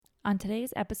On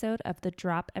today's episode of the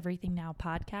Drop Everything Now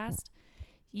podcast,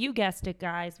 you guessed it,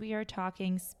 guys, we are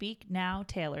talking Speak Now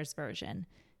Taylor's version.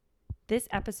 This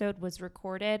episode was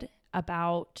recorded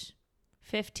about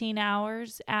 15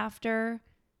 hours after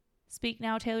Speak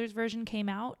Now Taylor's version came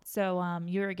out. So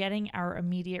you're getting our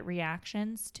immediate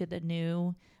reactions to the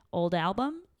new old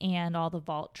album and all the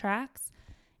vault tracks.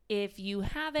 If you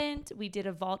haven't, we did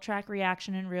a vault track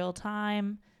reaction in real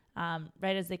time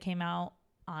right as they came out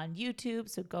on YouTube.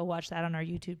 So go watch that on our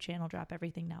YouTube channel, Drop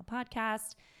Everything Now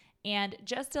podcast. And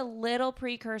just a little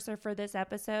precursor for this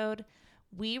episode,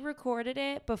 we recorded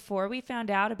it before we found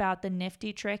out about the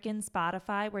nifty trick in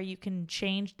Spotify where you can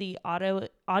change the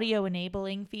audio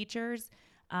enabling features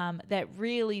that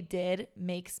really did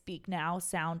make Speak Now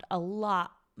sound a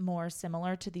lot more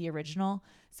similar to the original.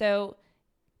 So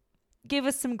give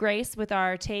us some grace with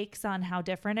our takes on how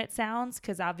different it sounds,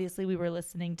 because obviously we were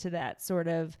listening to that sort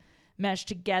of meshed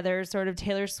together, sort of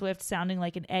Taylor Swift sounding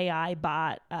like an AI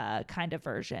bot kind of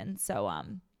version. So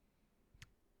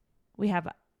we have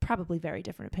probably very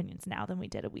different opinions now than we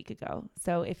did a week ago.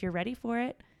 So if you're ready for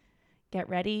it, get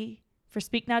ready for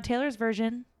Speak Now Taylor's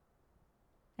version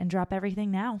and drop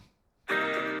everything now.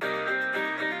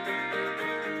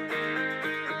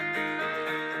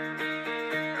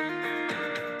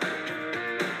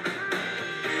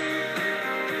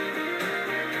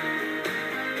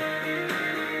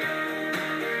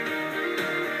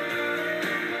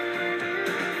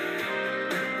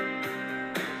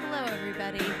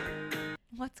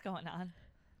 What's going on?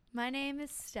 My name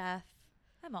is Steph.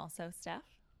 I'm also Steph.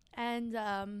 And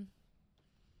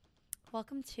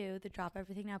welcome to the Drop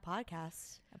Everything Now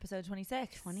podcast. Episode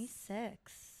 26.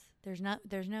 26. There's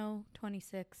no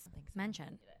 26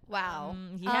 mentioned. Wow.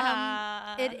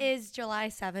 Yeah. It is July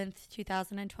 7th,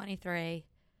 2023.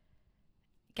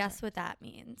 Guess what that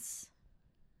means?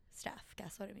 Steph,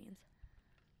 guess what it means?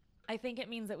 I think it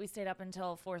means that we stayed up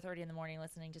until 4:30 in the morning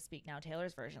listening to Speak Now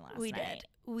Taylor's version last night. We did.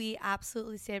 We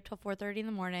absolutely stayed up till 4:30 in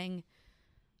the morning.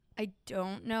 I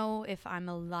don't know if I'm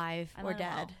alive or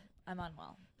dead. I'm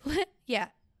unwell. Yeah.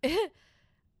 Do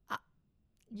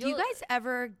you guys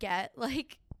ever get,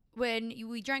 like, when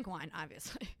we drank wine,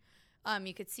 obviously.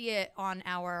 You could see it on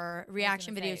our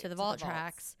reaction videos to the vault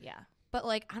tracks. Yeah. But,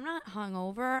 like, I'm not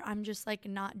hungover. I'm just, like,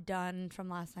 not done from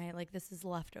last night. Like, this is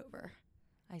leftover.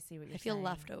 I see what you're saying. I feel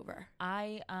leftover.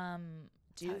 I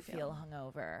do feel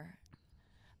hungover,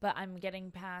 but I'm getting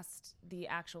past the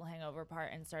actual hangover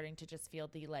part and starting to just feel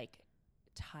the, like,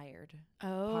 tired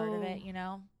part of it, you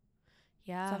know?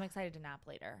 Yeah. So I'm excited to nap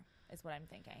later is what I'm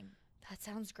thinking. That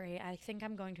sounds great. I think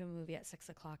I'm going to a movie at 6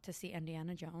 o'clock to see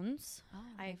Indiana Jones. Oh,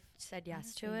 I said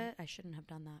yes to it. I shouldn't have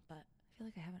done that, but I feel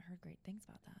like I haven't heard great things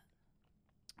about that.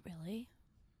 Really?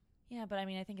 Yeah, but I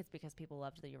mean, I think it's because people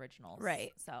loved the originals.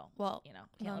 Right. So, well, you know,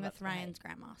 along with Ryan's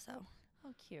grandma, so.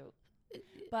 Oh, cute.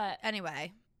 But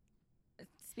anyway.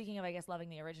 Speaking of, I guess, loving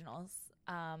the originals.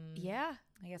 Yeah.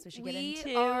 I guess we should get into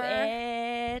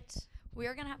it. We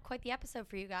are going to have quite the episode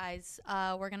for you guys.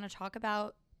 We're going to talk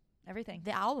about everything.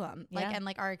 The album.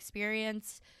 And our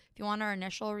experience. If you want our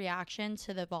initial reaction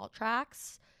to the vault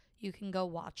tracks, you can go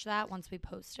watch that once we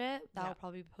post it. That'll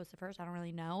probably be posted first. I don't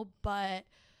really know. But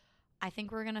I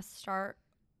think we're going to start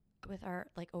with our,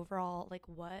 like, overall, like,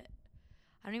 what?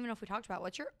 I don't even know if we talked about.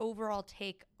 What's your overall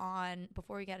take on,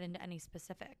 before we get into any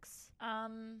specifics?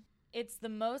 It's the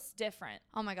most different.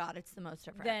 Oh, my God. It's the most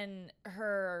different. Than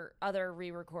her other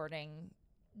re-recording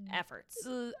efforts.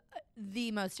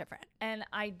 The most different. And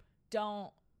I don't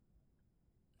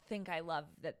think I love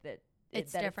that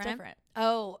it's different.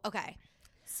 Oh, okay.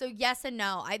 So yes and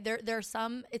no. There's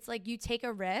some, it's like you take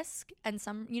a risk and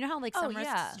some, you know how like some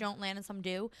risks don't land and some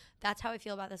do? That's how I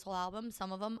feel about this whole album.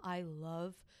 Some of them I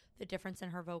love the difference in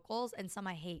her vocals and some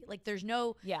I hate. Like there's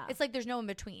no, it's like there's no in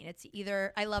between. It's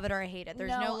either I love it or I hate it. There's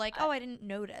no like, I didn't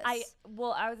notice. I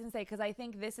was going to say, because I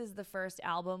think this is the first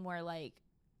album where like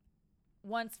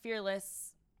once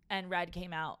Fearless and Red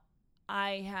came out,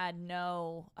 I had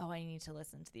I need to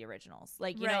listen to the originals.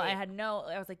 Like, you know,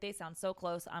 I was like, they sound so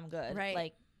close. I'm good. Right.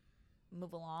 Like,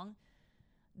 move along.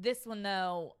 This one,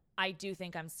 though, I do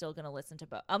think I'm still going to listen to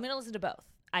both. I'm going to listen to both,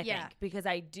 I think, because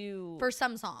I do. For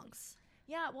some songs.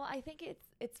 Yeah, well, I think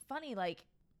it's funny. Like,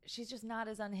 she's just not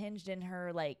as unhinged in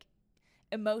her, like,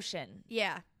 emotion.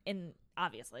 Yeah.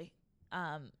 Obviously,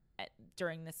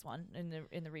 during this one,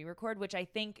 in the re-record, which I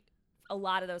think a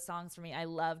lot of those songs for me, I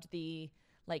loved the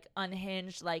like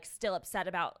unhinged, like still upset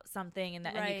about something, and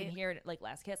that and you can hear it, like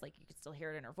Last Kiss, like you can still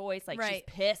hear it in her voice, like she's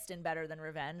pissed in Better Than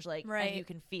Revenge, like and you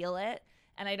can feel it,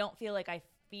 and I don't feel like I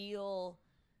feel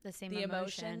the same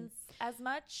emotions as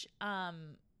much,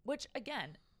 which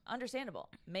again,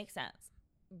 understandable, makes sense,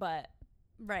 but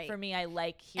Right. For me, I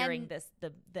like hearing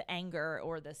And the anger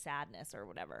or the sadness or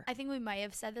whatever. I think we might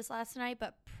have said this last night,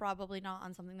 but probably not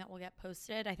on something that will get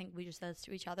posted. I think we just said this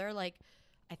to each other. Like,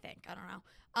 I don't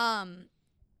know.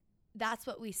 That's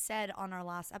what we said on our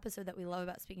last episode that we love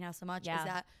about Speak Now so much is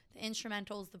that the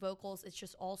instrumentals, the vocals, it's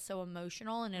just all so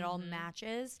emotional and it all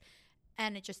matches.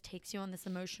 And it just takes you on this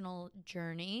emotional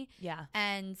journey. Yeah.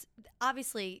 And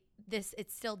obviously,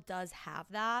 it still does have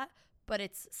that, but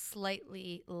it's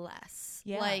slightly less.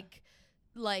 Yeah.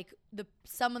 Like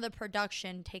some of the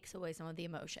production takes away some of the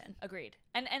emotion. Agreed.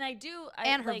 And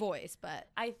her voice, but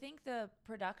I think the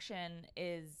production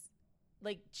is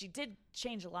like she did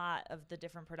change a lot of the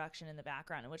different production in the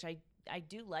background, which I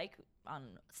do like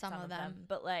on some of them,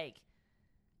 but like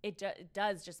it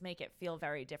does just make it feel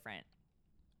very different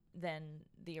than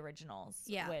the originals.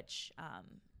 Yeah. Which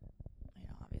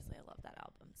obviously I love that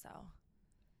album, so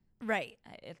right.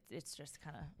 It's just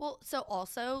kind of well. So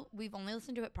also we've only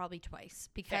listened to it probably twice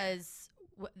because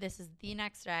this is the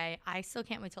next day. I still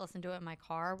can't wait to listen to it in my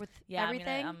car with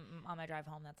everything. I'm on my drive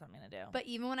home. That's what I'm gonna do. But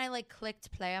even when I like clicked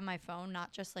play on my phone,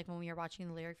 not just like when we were watching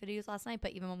the lyric videos last night,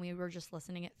 but even when we were just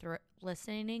listening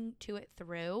to it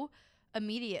through,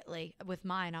 immediately with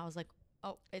mine, I was like,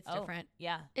 oh, it's different.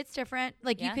 Yeah, it's different.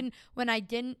 Like you can when I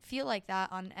didn't feel like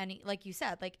that on any, like you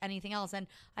said, like anything else, and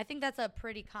I think that's a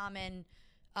pretty common.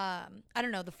 I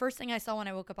don't know. The first thing I saw when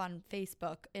I woke up on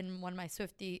Facebook in one of my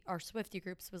Swiftie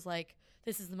groups was like,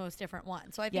 this is the most different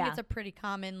one. So I think it's a pretty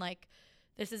common, like,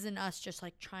 this isn't us just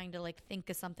like trying to like think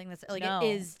of something that's like, it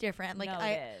is different. Like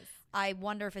it is. I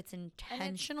wonder if it's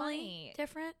intentionally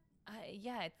different.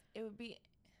 It would be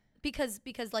because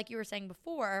like you were saying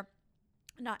before,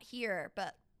 not here,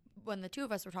 but when the two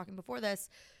of us were talking before this,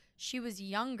 she was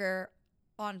younger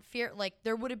on like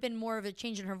there would have been more of a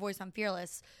change in her voice on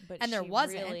Fearless, and there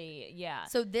wasn't. Really,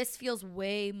 so this feels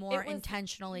way more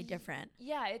intentionally different.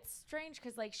 Yeah, it's strange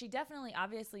because like she definitely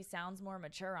obviously sounds more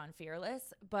mature on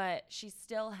Fearless, but she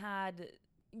still had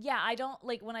I don't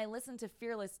like when I listen to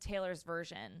Fearless Taylor's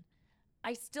version,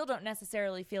 I still don't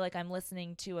necessarily feel like I'm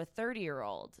listening to a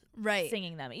 30-year-old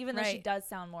singing them, even though she does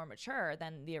sound more mature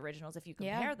than the originals if you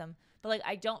compare them. But like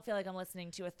I don't feel like I'm listening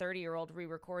to a 30-year-old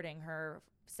re-recording her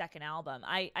second album.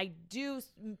 I do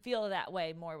feel that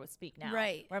way more with Speak Now,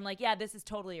 where I'm like, this is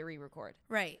totally a re-record,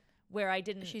 where I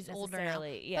didn't. She's older now.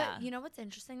 But you know what's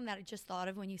interesting that I just thought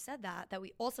of when you said that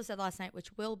we also said last night,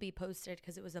 which will be posted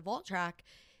because it was a vault track,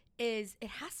 is it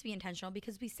has to be intentional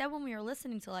because we said when we were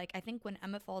listening to like I think when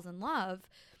Emma Falls in Love,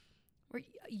 where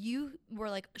you were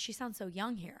like, she sounds so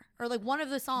young here, or like one of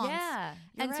the songs,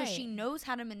 so she knows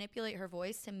how to manipulate her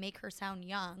voice to make her sound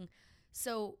young,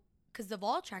 so. Because the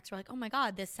vault tracks were like, oh my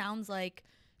God, this sounds like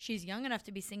she's young enough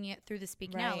to be singing it through the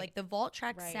Speak Now. Like the vault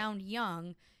tracks sound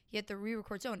young, yet the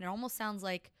re-record zone. It almost sounds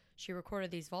like she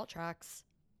recorded these vault tracks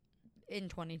in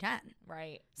 2010.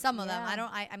 Right. Some of them.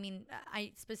 I mean,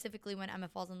 I specifically when Emma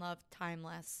Falls in Love,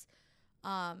 Timeless,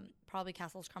 probably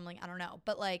Castles Crumbling. I don't know.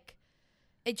 But like,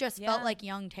 it just felt like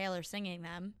young Taylor singing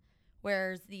them.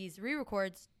 Whereas these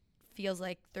re-records feels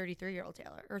like 33-year-old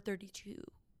Taylor or 32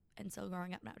 and still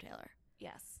growing up now Taylor.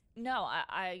 Yes. No,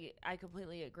 I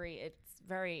completely agree. It's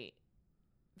very,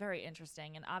 very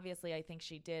interesting. And obviously, I think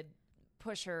she did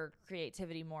push her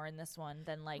creativity more in this one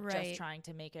than like just trying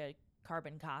to make a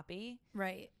carbon copy.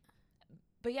 Right.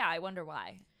 But yeah, I wonder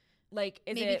why. Like,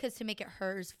 maybe because to make it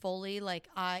hers fully, like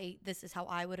this is how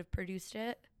I would have produced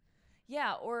it.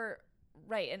 Yeah. Or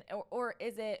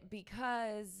is it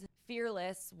because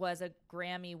Fearless was a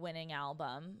Grammy-winning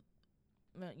album?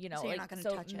 You know, so you're not gonna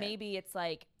touch it. Maybe it's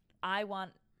like I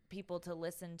want people to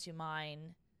listen to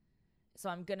mine, so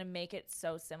I'm gonna make it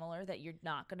so similar that you're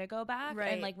not gonna go back.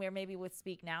 And like where maybe with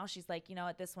Speak Now, she's like, you know,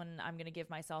 at this one I'm gonna give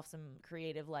myself some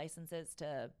creative licenses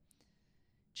to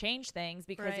change things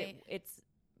because it's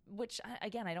which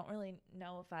again I don't really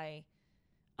know if I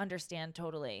understand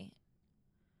totally,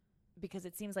 because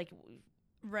it seems like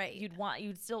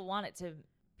you'd still want it to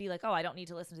be like, oh, I don't need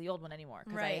to listen to the old one anymore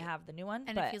because I have the new one,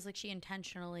 and it feels like she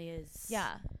intentionally is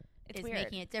it's weird.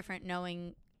 Making it different,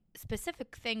 knowing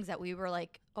specific things that we were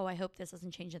like, oh, I hope this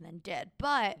doesn't change, and then did.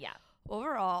 But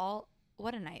overall,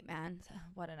 what a night, man.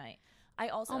 What a night. I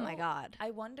also, oh my God.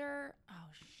 I wonder, oh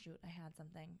shoot, I had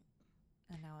something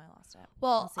and now I lost it.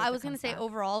 Well, I was going to say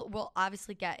overall, we'll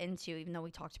obviously get into, even though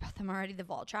we talked about them already, the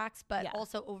vault tracks, but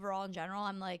also overall in general,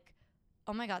 I'm like,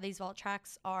 oh my God, these vault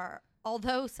tracks are,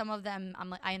 although some of them, I'm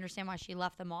like, I understand why she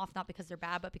left them off, not because they're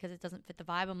bad, but because it doesn't fit the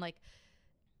vibe. I'm like,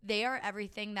 they are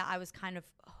everything that I was kind of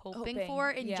hoping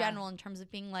for in general, in terms of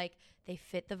being like, they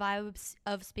fit the vibes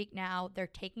of Speak Now. They're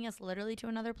taking us literally to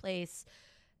another place.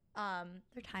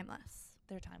 They're timeless.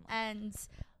 They're timeless. And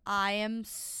I am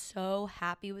so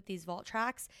happy with these vault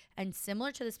tracks. And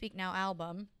similar to the Speak Now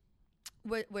album,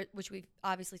 which we've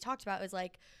obviously talked about, is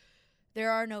like,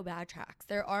 there are no bad tracks.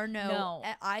 There are no.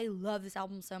 I love this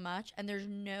album so much. And there's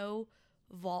no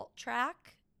vault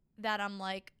track that I'm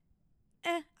like,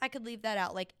 I could leave that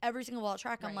out. Like, every single vault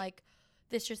track, I'm like,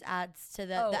 this just adds to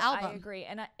the album. I agree.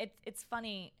 And it's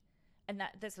funny. And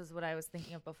that this was what I was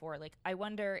thinking of before. Like, I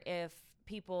wonder if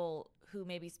people who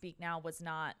maybe Speak Now was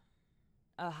not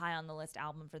a high on the list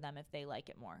album for them, if they like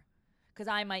it more. Because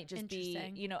I might just be,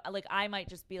 like, I might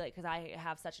just be like, because I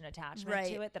have such an attachment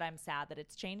to it that I'm sad that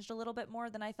it's changed a little bit more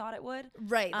than I thought it would.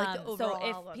 Right. Like the overall so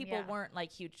if album, people weren't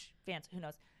like huge fans, who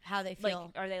knows how they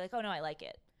feel? Like, are they like, oh no, I like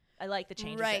it. I like the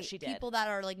changes that she did. People that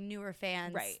are like newer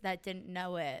fans that didn't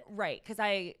know it. Right. Because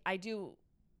I do.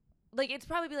 Like, it's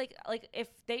probably like if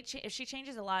she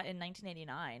changes a lot in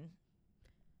 1989,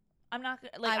 I'm not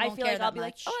like, I feel like I'll be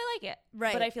like, oh, I like it.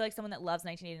 Right. But I feel like someone that loves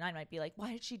 1989 might be like,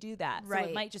 why did she do that? Right. So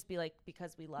it might just be like,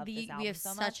 because we love this album so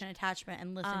much. We have such an attachment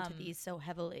and listen to these so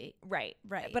heavily. Right.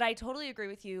 Right. But I totally agree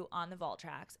with you on the vault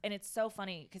tracks. And it's so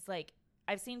funny because, like,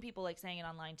 I've seen people like saying it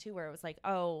online too, where it was like,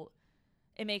 oh,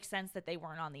 it makes sense that they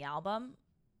weren't on the album.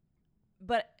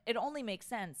 But it only makes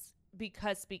sense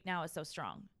because Speak Now is so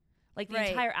strong. Like, the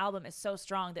entire album is so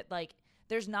strong that, like,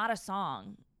 there's not a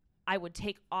song I would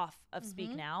take off of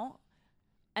Speak Now.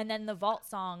 And then the vault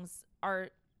songs are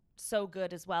so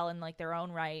good as well in, like, their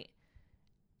own right.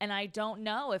 And I don't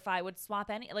know if I would swap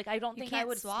any. Like, I don't think I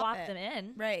would swap them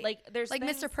in. Right. Like, there's like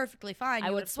things Mr. Perfectly Fine.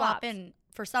 You would swap in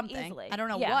for something. Easily. I don't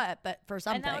know what, but for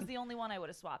something. And that was the only one I would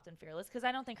have swapped in Fearless, because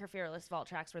I don't think her Fearless vault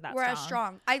tracks were that as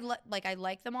strong. I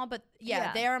like them all, but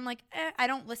there I'm like, I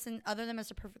don't listen other than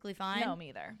Mr. Perfectly Fine. No, me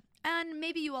either. And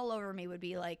maybe You All Over Me would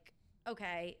be like,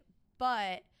 okay,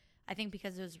 but I think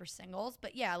because those were singles.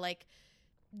 But yeah, like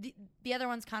the other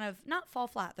ones kind of not fall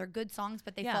flat. They're good songs,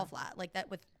 but they fall flat, like that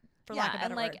with. For lack of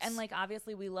better words. And like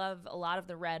obviously we love a lot of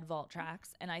the Red vault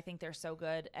tracks, and I think they're so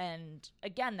good. And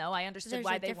again, though, I understood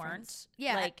why they weren't.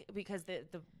 Yeah, like because the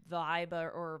vibe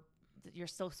or you're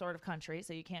still sort of country,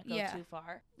 so you can't go too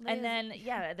far. And then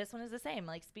this one is the same.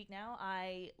 Like, Speak Now,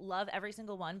 I love every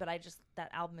single one, but that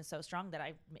album is so strong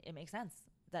that it makes sense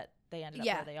that they ended up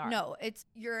where they are. No,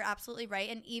 you're absolutely right.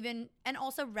 And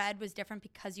also Red was different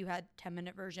because you had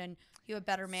 10-minute version, you had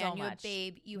Better Man, you had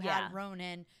Babe, you had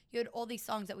Ronin, you had all these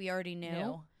songs that we already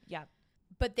knew. Yeah.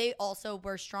 But they also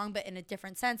were strong, but in a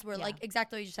different sense, where like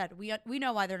exactly what you said, we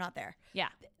know why they're not there. Yeah.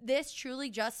 This truly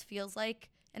just feels like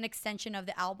an extension of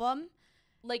the album.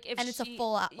 Like, if it's a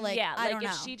full like, I don't know.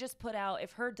 If she just put out,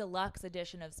 if her deluxe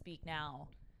edition of Speak Now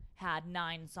had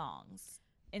 9 songs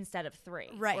instead of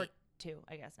 3, or 2,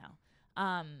 I guess now,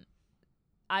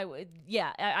 I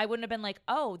wouldn't have been like,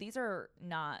 oh, these are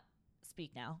not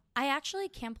Speak Now. I actually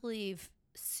can't believe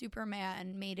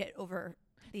Superman made it over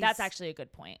these. That's actually a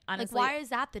good point. Honestly, like, why is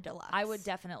that the deluxe? I would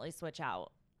definitely switch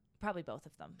out probably both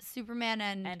of them. Superman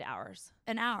and Hours.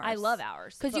 And Hours. I love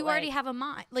Hours. Because you already have a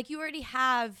mind. Like, you already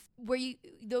have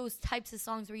those types of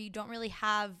songs where you don't really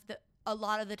have a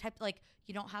lot of the type, like,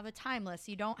 you don't have a Timeless.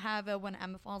 You don't have a When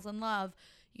Emma Falls in Love.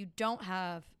 You don't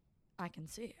have I Can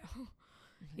See You.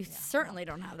 You certainly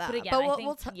don't have that. But again, I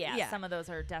think, some of those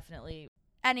are definitely.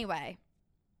 Anyway.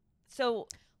 So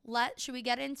should we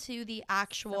get into the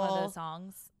actual some of the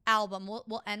songs? Album?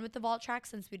 We'll end with the vault track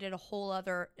since we did a whole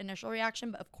other initial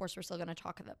reaction, but of course we're still going to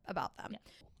talk about them.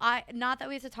 Not that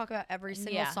we have to talk about every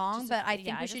single song, but I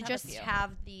think we should just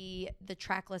have the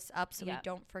track list up so we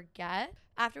don't forget.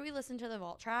 After we listened to the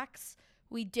vault tracks,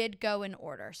 we did go in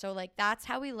order. So like, that's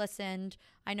how we listened.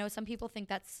 I know some people think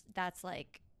that's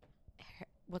like,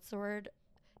 what's the word?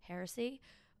 Heresy?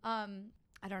 I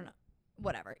don't know.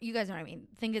 Whatever. You guys know what I mean.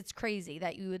 Think it's crazy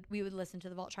that we would listen to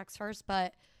the vault tracks first,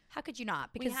 but how could you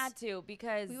not? Because we had to,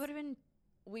 because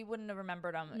we wouldn't have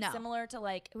remembered them. No. Similar to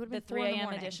like the 3 a.m.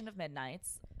 edition of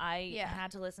Midnights. I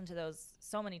had to listen to those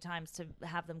so many times to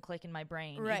have them click in my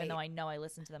brain, even though I know I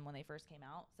listened to them when they first came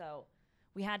out. So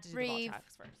we had to do the vault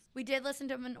tracks first. We did listen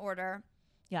to them in order.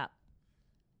 Yeah.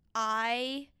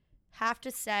 I have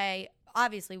to say,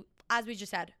 obviously, as we just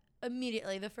said,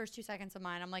 immediately the first 2 seconds of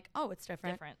mine, I'm like, oh, it's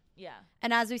different. Yeah.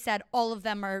 And as we said, all of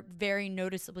them are very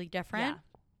noticeably different.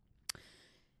 Yeah.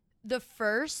 The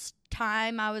first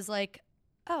time I was like,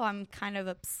 oh, I'm kind of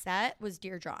upset was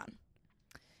Dear John.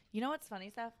 You know what's funny,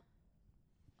 Steph?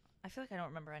 I feel like I don't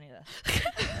remember any of this.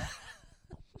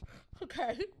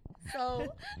 Okay. So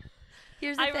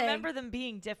here's the thing. I remember them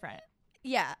being different.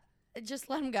 Yeah. Just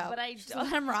let them go. But I just don't.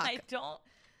 Let them rock. I don't.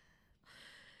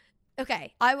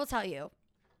 Okay. I will tell you.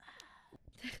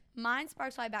 Mine,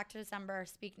 Sparks Fly Back to December,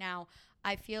 Speak Now.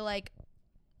 I feel like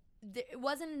it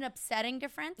wasn't an upsetting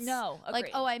difference. No, like,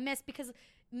 agreed. oh, I miss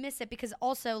it because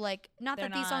also, like, not They're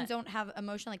that these not- songs don't have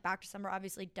emotion, like Back to December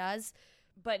obviously does.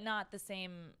 but not the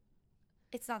same.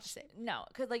 It's not the same. No,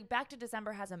 because like Back to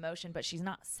December has emotion, but she's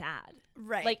not sad.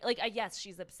 Right. Like yes,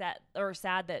 she's upset or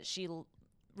sad that she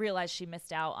realized she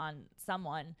missed out on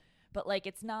someone, but like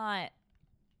it's not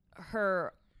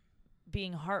her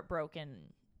being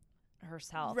heartbroken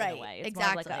herself in a way. It's more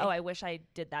exactly. like, oh, I wish I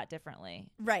did that differently.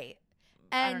 Right.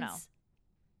 I And don't know.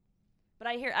 But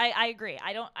I agree.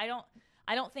 I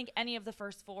don't think any of the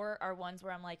first four are ones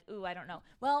where I'm like, ooh, I don't know.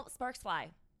 Well, Sparks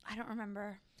Fly, I don't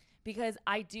remember. because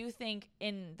I do think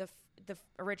in the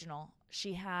original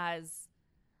she has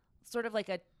sort of like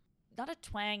not a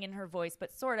twang in her voice,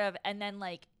 but sort of, and then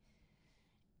like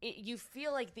you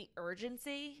feel like the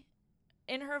urgency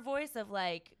in her voice of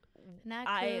like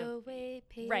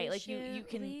right, like you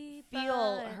can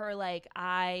feel her like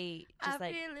I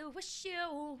really wish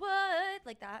you would,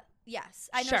 like that. Yes,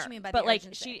 I know sure, what you mean by but the like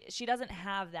urgency. she doesn't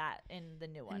have that in the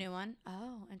new one. The new one.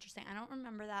 Oh, interesting. I don't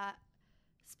remember that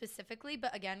specifically,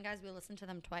 but again, guys, we listened to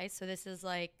them twice, so this is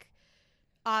like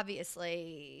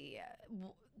obviously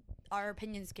our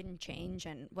opinions can change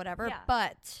and whatever. Yeah.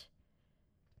 But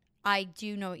I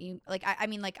do know what you like. I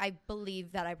mean, like, I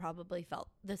believe that I probably felt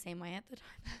the same way at the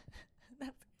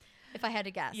time. If I had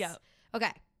to guess. Yeah.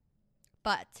 Okay.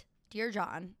 But Dear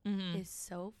John Mm-hmm. is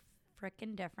so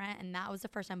freaking different, and that was the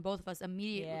first time both of us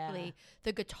immediately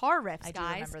the guitar riffs, I do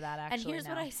guys. remember that actually. And here's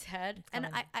what now. I said, It's and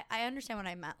coming. I understand what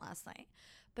I meant last night,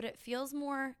 but it feels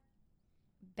more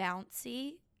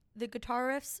bouncy, the guitar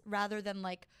riffs, rather than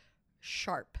like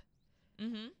sharp.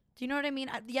 Mm-hmm. Do you know what I mean?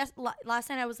 Yes, last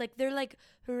night I was like, they're like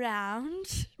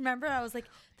round. Remember? I was like,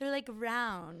 they're like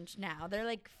round now. They're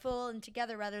like full and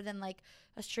together rather than like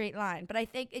a straight line. But I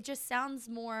think it just sounds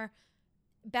more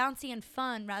bouncy and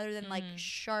fun rather than like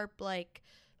sharp, like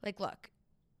look.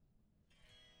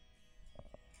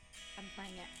 I'm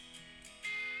playing it.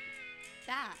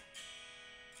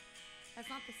 That's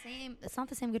not the same. It's not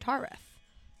the same guitar riff.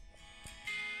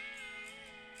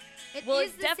 It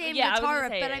is the same guitar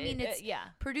riff, but I mean it's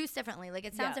produced differently. Like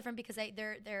it sounds different because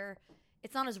they're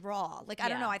it's not as raw. Like I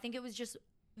don't know. I think it was just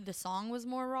the song was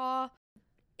more raw.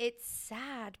 It's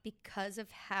sad because of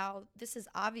how this is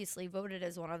obviously voted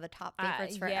as one of the top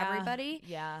favorites for everybody.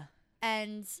 Yeah.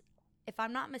 And if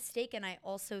I'm not mistaken, I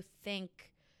also think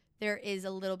there is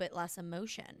a little bit less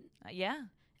emotion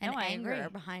and anger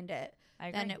behind it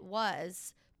than it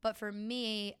was. But for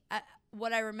me,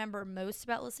 what I remember most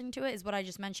about listening to it is what I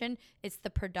just mentioned. It's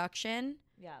the production.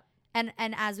 Yeah. And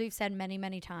as we've said many,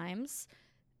 many times,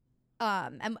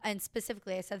 and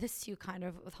specifically, I said this to you kind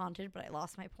of with Haunted, but I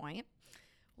lost my point,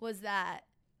 was that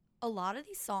a lot of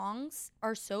these songs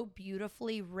are so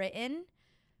beautifully written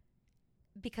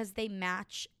because they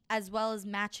match, as well as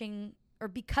matching, or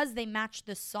because they match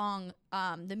the song,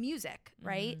 the music,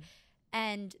 right?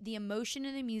 And the emotion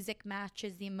in the music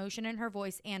matches the emotion in her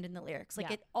voice and in the lyrics. Like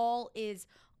it all is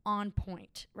on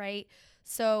point, right?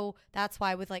 So that's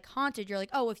why with like Haunted, you're like,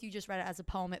 oh, if you just read it as a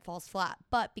poem, it falls flat.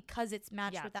 But because it's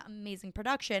matched with that amazing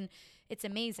production, it's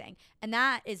amazing. And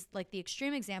that is like the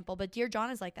extreme example. But Dear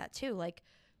John is like that too. Like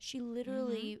she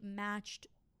literally matched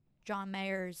John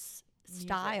Mayer's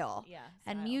style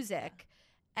and music.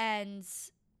 And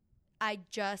I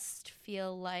just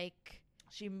feel like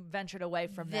she ventured away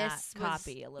from that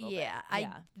copy a little bit.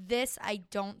 This I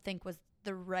don't think was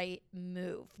the right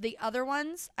move. The other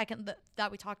ones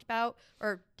that we talked about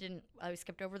or we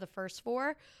skipped over the first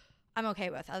four, I'm okay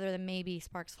with, other than maybe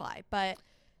Sparks Fly. But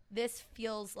this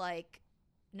feels like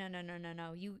no.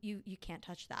 You can't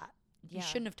touch that. You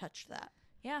shouldn't have touched that.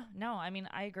 Yeah, no, I mean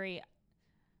I agree.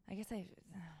 I guess I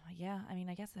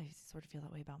sort of feel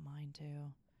that way about mine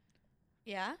too.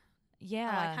 Yeah?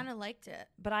 Yeah. Oh, I kind of liked it.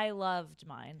 But I loved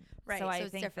mine. Right. So I it's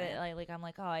think different. that like I'm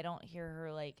like, oh, I don't hear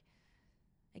her like,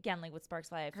 again, like with Sparks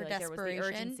Fly, I feel Her like there was the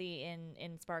desperation. urgency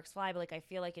in Sparks Fly, but like I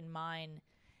feel like in mine,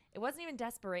 it wasn't even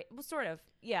desperate. Well, sort of.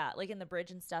 Yeah, like in the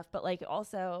bridge and stuff, but like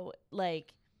also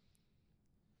like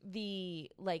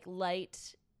the like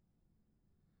light,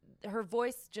 her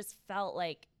voice just felt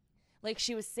like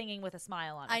she was singing with a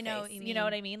smile on her I know face. what you You know mean.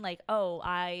 what I mean? Like, oh,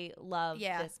 I love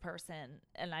this person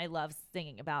and I love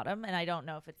singing about him, and I don't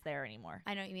know if it's there anymore.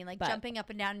 I know what you mean. Like But- jumping up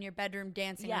and down in your bedroom,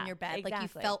 dancing on your bed. exactly. Like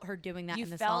you felt her doing that You in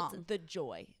the felt song. the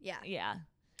joy. Yeah. Yeah.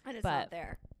 And it's but- not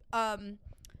there.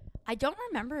 I don't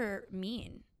remember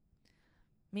Mean.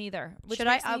 Me either. Which Should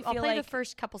I? makes me I'll feel play like the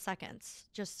first couple seconds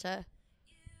just to.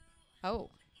 Oh.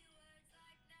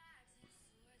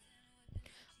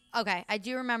 Okay, I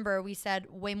do remember we said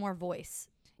way more voice.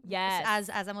 yes.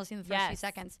 As I'm listening to the first few Yes.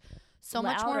 seconds, so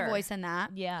much more Louder. voice in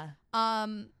that. Yeah.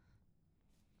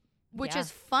 which Yeah.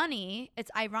 is funny.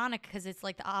 It's ironic because it's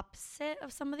like the opposite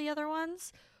of some of the other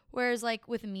ones. Whereas like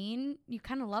with Mean, you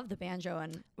kind of love the banjo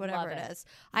and whatever Love it it. is.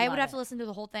 I Love would have it. to listen to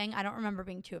the whole thing. I don't remember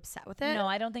being too upset with it. No,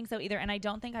 I don't think so either. And I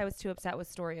don't think I was too upset with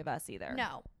Story of Us either.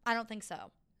 No, I don't think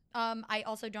so. I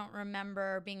also don't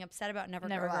remember being upset about Never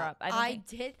Never Grow Grow Up. Up. I don't I think-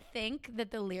 did think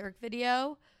that the lyric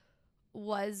video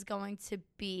was going to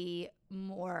be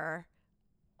more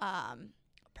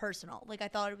personal. Like I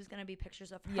thought it was going to be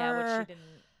pictures of her. Yeah, which she didn't.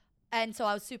 And so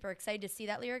I was super excited to see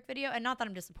that lyric video. And not that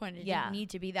I'm disappointed. It Yeah. didn't need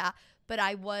to be that. But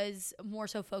I was more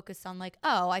so focused on like,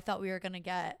 oh, I thought we were going to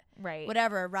get Right.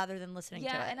 whatever rather than listening to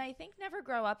it. Yeah, and I think Never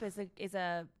Grow Up is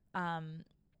a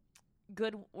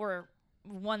good, or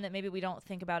one that maybe we don't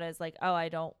think about as like, oh, I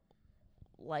don't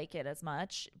like it as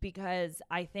much, because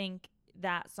I think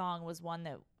that song was one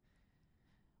that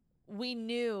we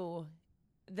knew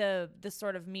the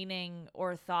sort of meaning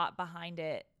or thought behind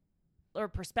it or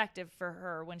perspective for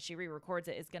her when she re-records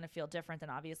it is going to feel different than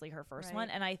obviously her first Right. one,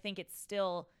 and I think it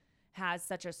still has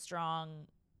such a strong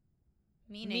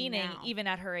meaning now. even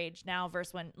at her age now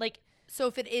versus when, like, So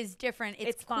if it is different,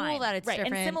 it's cool fine. that it's right.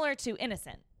 different. And similar to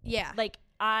Innocent. Yeah. Like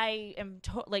I am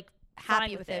Happy fine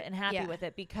with with it. and happy Yeah. with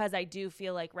it, because I do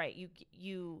feel like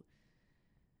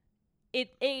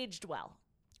it aged well.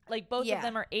 Like both Yeah. of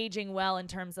them are aging well in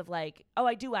terms of like, oh,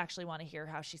 I do actually want to hear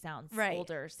how she sounds Right.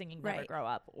 older singing Never Right. Grow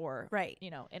Up, or Right.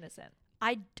 Innocent.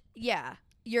 Yeah,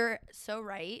 you're so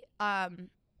right.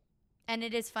 And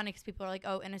it is funny because people are like,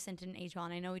 "Oh, Innocent didn't age well,"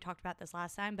 and I know we talked about this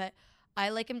last time, but I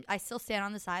like him. I still stand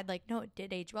on the side, like, no, it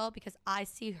did age well because I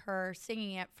see her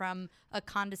singing it from a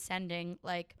condescending,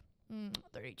 like,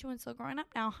 32 and still growing up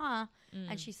now, huh?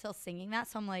 And she's still singing that,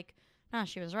 so I'm like, no,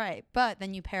 she was right. But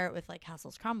then you pair it with like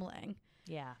Castles Crumbling,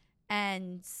 Yeah.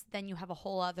 and then you have a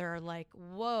whole other like,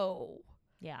 whoa,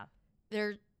 Yeah.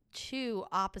 they're two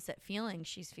opposite feelings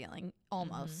she's feeling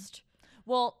almost.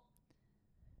 Well,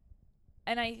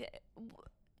 and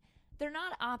they're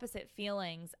not opposite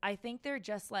feelings. I think they're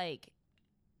just like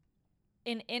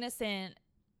in Innocent.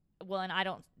 Well, and I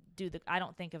don't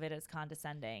think of it as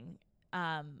condescending.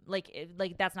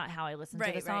 Like that's not how I listen to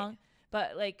Right, the right. song.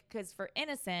 But like, because for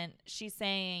Innocent, she's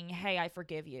saying, "Hey, I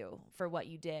forgive you for what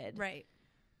you did." Right.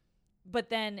 But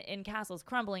then in Castles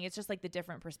Crumbling, it's just like the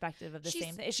different perspective of the She's-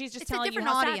 same thing. She's just It's a telling you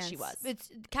different how audience. sad she was. It's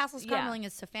Castles Yeah. Crumbling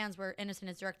is to fans, where Innocent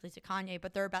is directly to Kanye,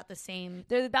 but they're about the same.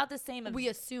 They're about the same. We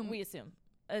assume.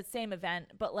 Same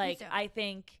event, but like assume. I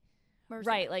think We're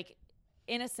right, assuming. like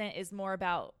Innocent is more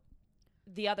about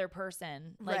the other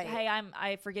person. Like, Right. hey,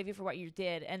 I forgive you for what you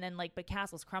did, and then like, but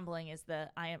Castles Crumbling is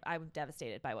I'm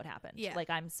devastated by what happened. Yeah.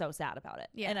 Like I'm so sad about it.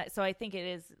 Yeah. And so I think it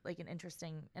is like an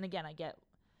interesting. And again,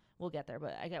 we'll get there,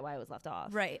 but I get why it was left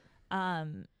off. Right.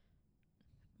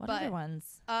 What But- other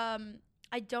ones?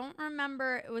 I don't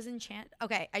remember. It was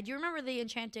Okay, I do remember the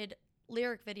Enchanted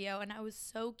lyric video, and I was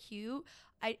so cute.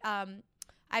 I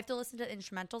have to listen to the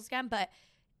instrumentals again, but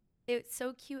it's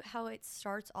so cute how it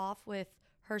starts off with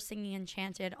her singing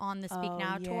Enchanted on the Speak Oh,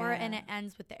 Now tour, and yeah. it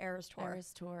ends with the Eras tour.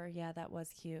 Eras tour. Yeah, that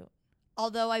was cute.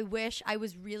 Although I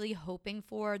was really hoping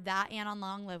for that and on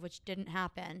Long Live, which didn't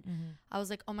happen. Mm-hmm. I was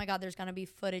like, oh my God, there's going to be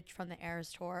footage from the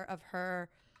Eras tour of her,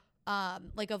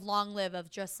 like of Long Live, of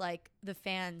just like the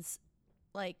fans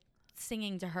like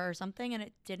singing to her or something, and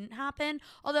it didn't happen.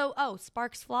 Although,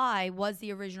 Sparks Fly was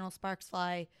the original Sparks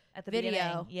Fly At the video.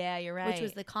 beginning. Yeah, you're right. which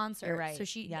was the concert. You're right. So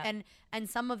she, Yeah. and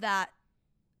some of that,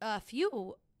 I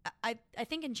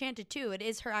think Enchanted too, it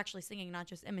is her actually singing, not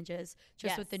just images,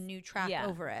 just with the Yes. new track Yeah.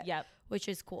 over it, Yep. which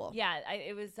is cool. Yeah,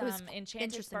 it was Interesting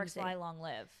Enchanted, to Sparks see. Fly, Long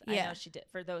Live. I Yeah. know she did.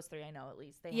 For those three, I know at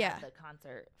least they Yeah. have the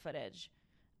concert footage.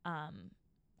 I And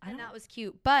don't that was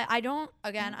cute. But I don't,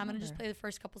 again, don't I'm going to just remember. play the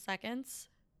first couple seconds.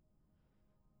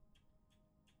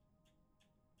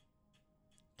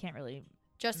 can't really.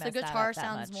 Just the mess that guitar up that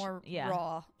sounds much. more Yeah.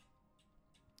 raw.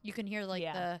 You can hear like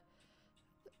Yeah. the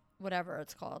whatever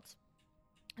it's called.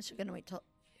 I'm just gonna wait till.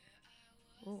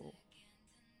 Ooh.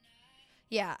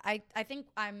 Yeah, I think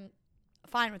I'm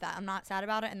fine with that. I'm not sad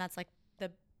about it, and that's like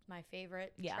my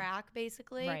favorite Yeah. track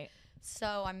basically. Right.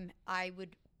 So I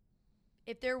would,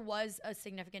 if there was a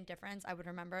significant difference, I would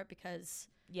remember it because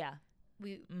Yeah.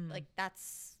 like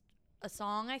that's a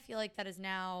song I feel like that is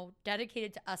now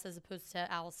dedicated to us as opposed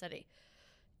to Owl City.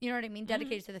 You know what I mean?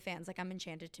 Dedicated to the fans. Like, I'm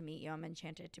enchanted to meet you. I'm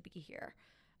enchanted to be here.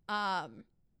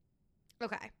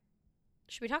 Okay.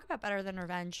 Should we talk about Better Than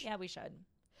Revenge? Yeah, we should.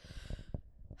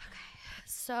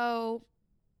 So,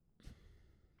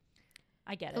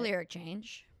 I get the it. lyric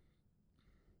change.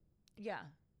 Yeah.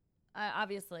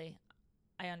 Obviously,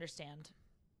 I understand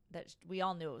that we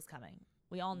all knew it was coming.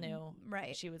 We all knew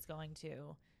Right. she was going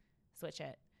to switch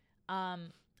it.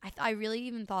 I really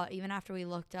even thought, even after we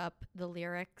looked up the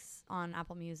lyrics on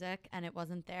Apple Music and it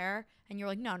wasn't there, and you're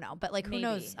like, no, but like, who Maybe,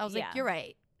 knows? I was like, yeah. you're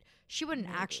right. She wouldn't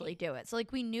Maybe. actually do it. So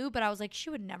like we knew, but I was like, she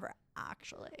would never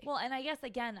actually Well, and I guess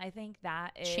again, I think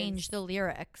that is change the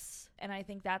lyrics. and I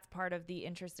think that's part of the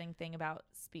interesting thing about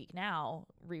Speak Now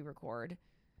re-record,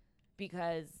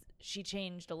 because she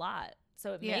changed a lot.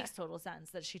 So it Yeah. makes total sense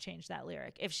that she changed that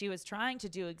lyric. If she was trying to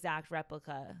do exact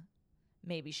replica,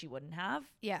 maybe she wouldn't have.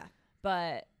 Yeah.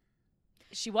 But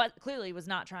she clearly was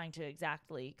not trying to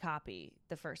exactly copy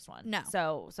the first one. No.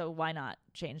 So why not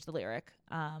change the lyric?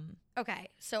 Okay.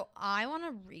 So I want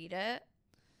to read it.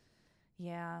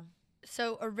 Yeah.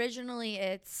 So originally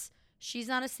it's, she's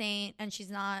not a saint and she's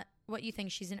not what you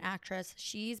think. She's an actress.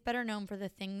 She's better known for the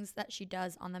things that she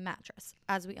does on the mattress,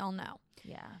 as we all know.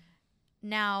 Yeah.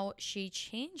 Now she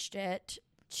changed it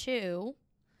to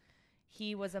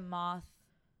He was a moth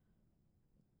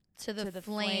to the, to the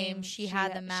flame. She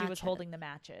had the match. She was holding the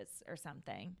matches or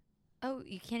something. Oh,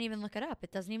 you can't even look it up.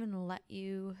 It doesn't even let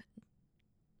you.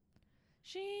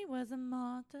 She was a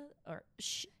moth to, or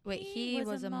Wait, he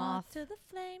was a moth to the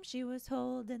flame. She was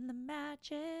holding the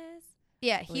matches.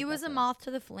 Yeah, I he believe was that's a it. moth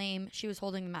to the flame. She was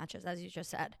holding the matches, as you just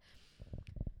said.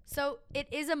 So it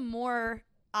is a more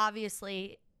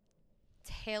obviously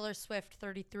Taylor Swift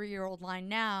 33-year-old line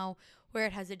now, where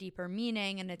it has a deeper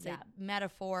meaning and it's Yeah. a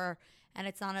metaphor and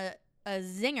it's not a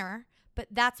zinger. But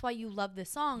that's why you love this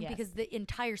song, Yes. because the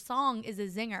entire song is a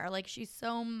zinger. Like, she's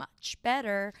so much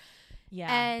better.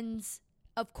 Yeah. And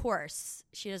of course,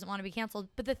 she doesn't want to be canceled.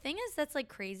 But the thing is, that's like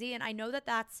crazy. And I know that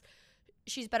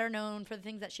she's better known for the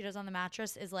things that she does on the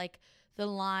mattress, is like the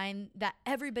line that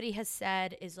everybody has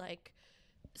said is like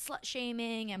slut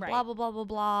shaming and Right. blah, blah, blah, blah,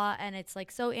 blah. And it's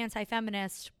like so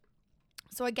anti-feminist.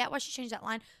 So I get why she changed that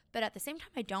line. But at the same time,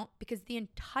 I don't, because the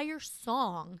entire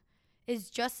song is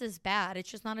just as bad. It's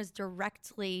just not as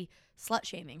directly slut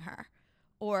shaming her,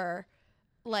 or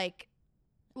like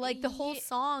the whole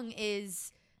song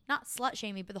is not slut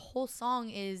shaming, but the whole song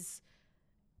is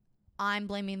I'm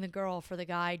blaming the girl for the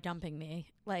guy dumping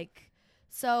me. Like,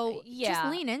 so Yeah.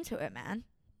 just lean into it, man.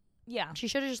 Yeah. She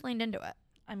should have just leaned into it.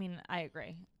 I mean, I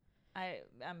agree.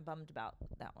 I'm bummed about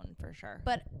that one for sure.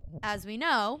 But as we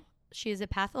know, she is a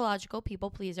pathological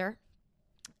people pleaser,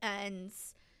 and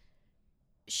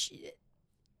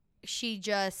she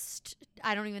just,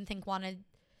 I don't even think wanted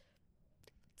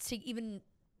to even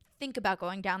think about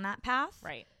going down that path.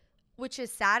 Right. Which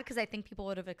is sad, because I think people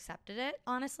would have accepted it,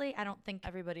 honestly. I don't think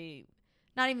Everybody.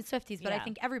 not even Swifties, but I Yeah.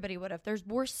 think everybody would have. There's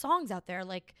worse songs out there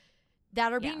like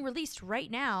that are being Yeah. released right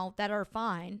now that are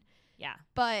fine. Yeah.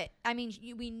 But I mean,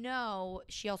 we know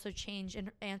she also changed in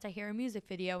her anti-hero music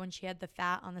video when she had the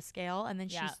fat on the scale, and then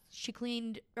Yeah. she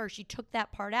cleaned, or she took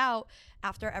that part out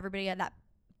after everybody had that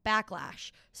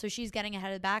backlash. So she's getting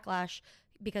ahead of the backlash,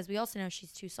 because we also know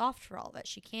she's too soft for all of it.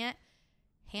 She can't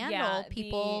handle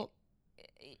people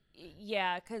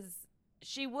Yeah, because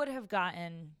she would have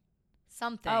gotten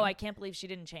something. Oh, I can't believe she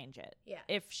didn't change it. Yeah.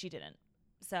 If she didn't.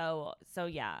 So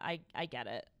yeah, I get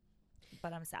it.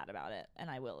 But I'm sad about it, and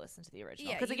I will listen to the original.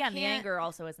 Yeah, Because you again, the can't- anger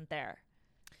also isn't there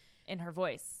in her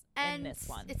voice and in this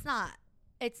one. It's not.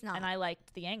 And I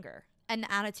liked the anger. And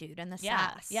the attitude and the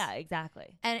Yeah. sass. Yeah,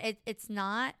 exactly. And it's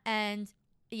not. And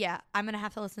yeah, I'm going to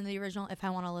have to listen to the original if I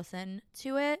want to listen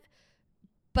to it.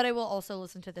 But I will also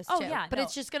listen to this Oh, too. yeah, But no.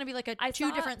 it's just going to be like I two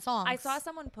saw- different songs. I saw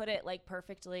someone put it like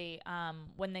perfectly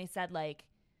when they said like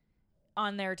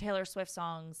on their Taylor Swift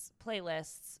songs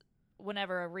playlists,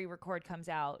 whenever a re-record comes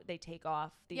out, they take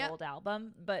off the Yep. old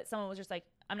album. But someone was just like,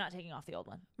 I'm not taking off the old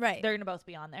one. Right. They're going to both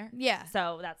be on there. Yeah.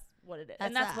 So that's what it is.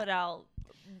 And That's that's that.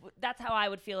 that's how I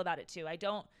would feel about it too.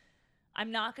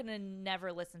 I'm not going to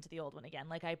never listen to the old one again.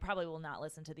 Like I probably will not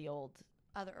listen to the old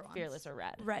Other ones. Fearless or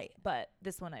Red. Right. But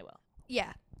this one I will.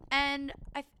 Yeah. And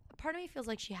part of me feels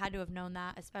like she had to have known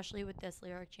that, especially with this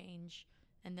lyric change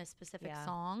in this specific Yeah.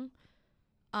 song.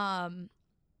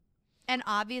 And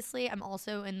obviously I'm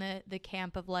also in the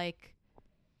camp of like,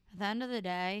 at the end of the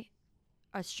day,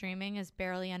 a streaming is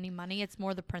barely any money. It's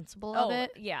more the principle of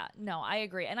it. yeah. No, I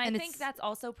agree. And I And think it's- that's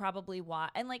also probably why.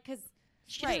 And like, because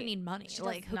She doesn't need money. She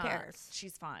Like, does who not. cares?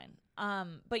 She's fine.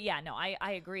 But yeah, no,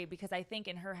 I agree, because I think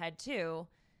in her head too,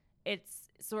 it's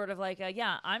sort of like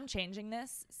I'm changing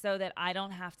this so that I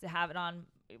don't have to have it on,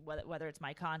 whether it's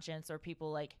my conscience or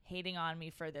people like hating on me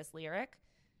for this lyric.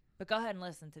 But go ahead and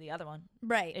listen to the other one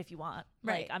Right. if you want.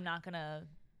 Right. Like I'm not gonna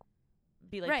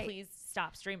be like, Right. please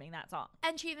stop streaming that song.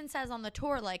 And she even says on the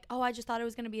tour, like, oh, I just thought it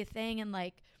was going to be a thing. And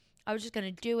like, I was just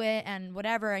going to do it and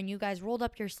whatever. And you guys rolled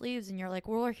up your sleeves and you're like,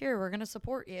 well, we're here. We're going to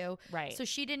support you. Right. So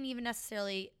she didn't even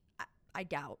necessarily, I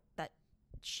doubt that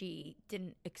she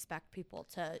didn't expect people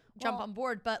to jump on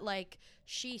board, but like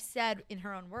she said in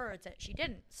her own words that she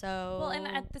didn't. So well, and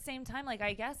at the same time, like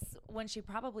I guess when she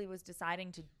probably was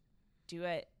deciding to do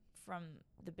it from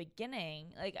the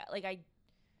beginning,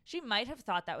 she might have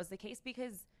thought that was the case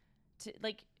because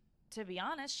to be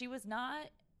honest, she was not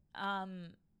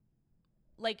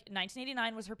like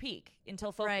 1989 was her peak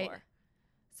until Folklore. Right.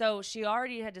 So she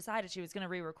already had decided she was going to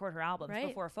re-record her albums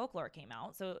before Folklore came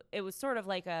out. So it was sort of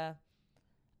like I'm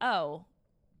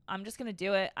just going to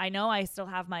do it. I know I still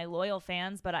have my loyal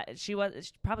fans, but she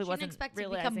probably wasn't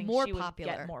realizing become more she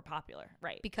popular. would get more popular.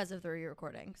 Right. Because of the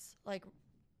re-recordings. Like,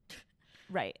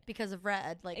 right. Because of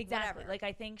Red. Like, exactly. Whatever. Like,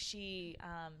 I think she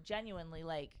genuinely,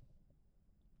 like,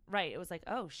 right. It was like,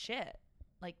 oh, shit.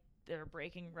 Like, they're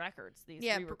breaking records. These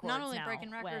re-records not only now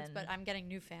breaking records, but I'm getting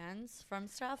new fans from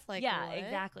stuff. Like, yeah, what?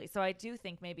 exactly. So I do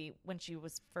think maybe when she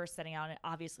was first setting out,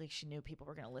 obviously she knew people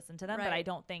were going to listen to them, but I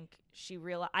don't think she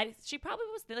realized. She probably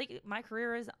was like, my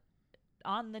career is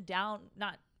on the down,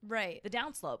 not the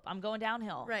down slope. I'm going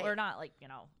downhill, or not like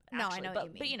actually, no, I know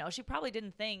what you mean. But she probably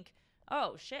didn't think,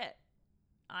 oh shit,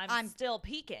 I'm still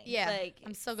peaking. Yeah, like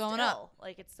I'm still going up.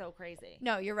 Like it's so crazy.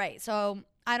 No, you're right. So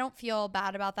I don't feel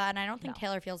bad about that, and I don't think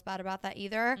Taylor feels bad about that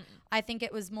either. I think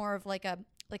it was more of like a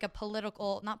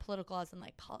political, not political as in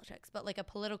like politics, but like a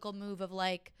political move of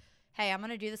like, hey, I'm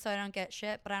gonna do this so I don't get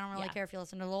shit, but I don't really care if you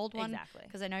listen to the old one,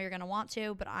 because I know you're gonna want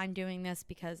to, but I'm doing this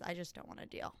because I just don't want to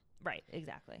deal. Right.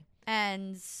 Exactly.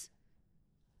 And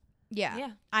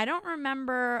yeah. I don't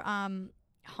remember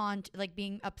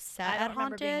being upset at Haunted. I don't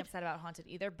remember being upset about Haunted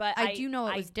either, but I do know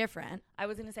it was different. I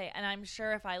was gonna say, and I'm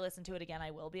sure if I listen to it again, I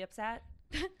will be upset.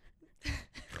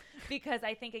 Because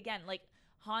I think, again, like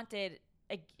Haunted,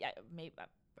 maybe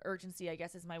urgency, I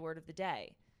guess, is my word of the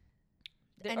day.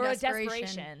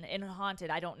 Desperation in Haunted.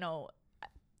 I don't know.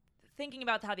 Thinking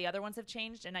about how the other ones have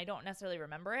changed, and I don't necessarily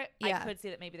remember it, I could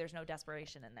see that maybe there's no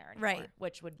desperation in there anymore,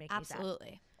 which would make me sad.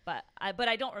 But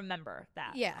I don't remember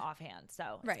that offhand,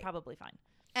 so it's probably fine.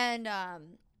 And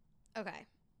okay,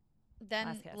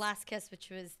 then Last Kiss, which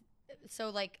was so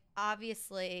like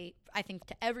obviously I think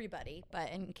to everybody, but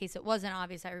in case it wasn't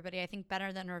obvious to everybody, I think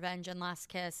Better Than Revenge and Last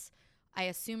Kiss, I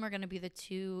assume are going to be the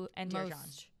two and most. Dear John.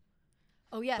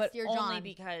 Oh yes, but Dear only John,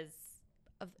 because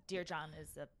of Dear John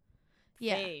is a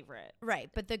favorite, right?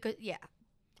 But the good,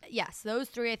 yes, those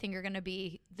three I think are going to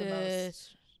be the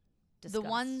most discussed. The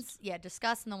ones,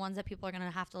 discussed, and the ones that people are going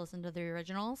to have to listen to the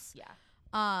originals. Yeah.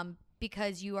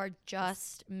 Because you are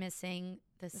just missing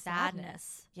the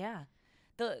sadness. Yeah.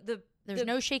 There's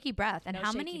no shaky breath. And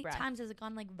how many times has it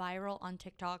gone like viral on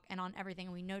TikTok and on everything?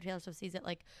 And we know Taylor Swift sees it.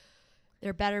 Like,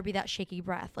 there better be that shaky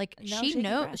breath. Like, she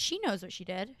knows what she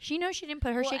did. She knows she didn't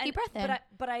put her shaky breath in.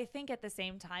 But I think at the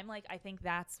same time, like, I think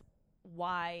that's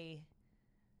why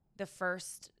the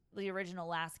original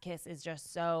Last Kiss is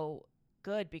just so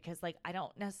good, because like I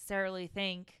don't necessarily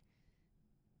think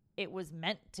it wasn't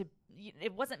meant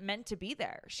to be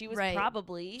there. She was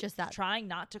probably just trying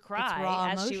not to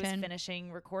cry as she was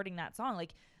finishing recording that song.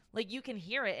 Like you can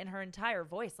hear it in her entire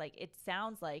voice. Like it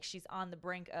sounds like she's on the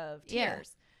brink of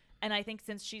tears. And I think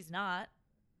since she's not,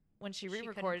 when she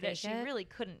re-recorded it, she really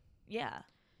couldn't. Yeah.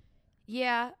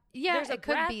 It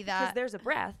could be that, because there's a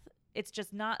breath. It's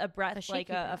just not a breath like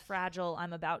a fragile,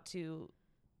 I'm about to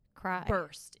cry,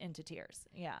 burst into tears.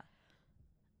 Yeah.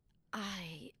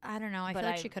 I don't know. I feel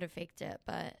like she could have faked it,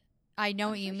 but I know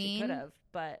what you mean. She could have,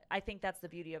 but I think that's the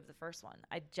beauty of the first one.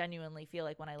 I genuinely feel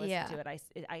like when I listen to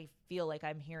it, I feel like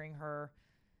I'm hearing her,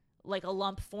 like a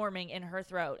lump forming in her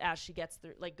throat as she gets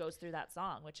through, like goes through that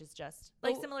song, which is just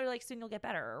like similar, like Soon You'll Get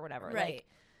Better or whatever, like,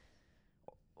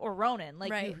 or Ronan,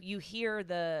 like you hear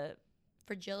the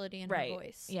fragility in her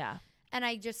voice. Yeah. And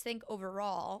I just think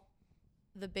overall,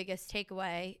 the biggest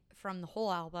takeaway from the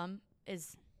whole album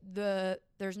is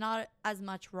there's not as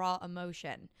much raw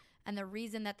emotion. And the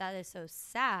reason that is so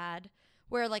sad,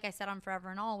 where like I said on Forever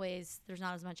and Always, there's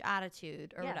not as much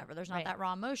attitude or whatever. There's not that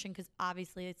raw emotion, because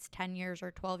obviously it's 10 years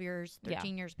or 12 years,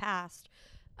 13 years past.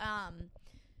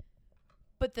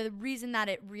 But the reason that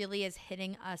it really is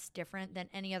hitting us different than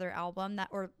any other album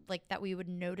that we would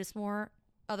notice more,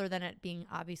 other than it being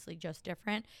obviously just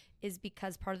different, is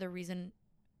because part of the reason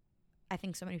I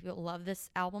think so many people love this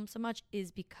album so much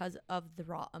is because of the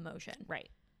raw emotion. Right.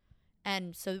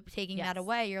 And so taking that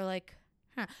away, you're like,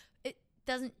 it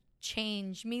doesn't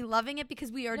change me loving it,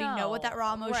 because we already know what that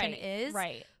raw emotion is.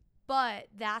 Right. But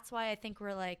that's why I think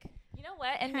we're like, you know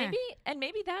what? And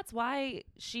maybe that's why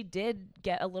she did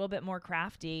get a little bit more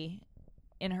crafty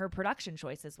in her production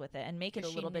choices with it and make it a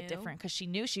little bit different, because she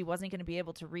knew she wasn't going to be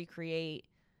able to recreate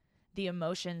the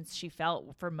emotions she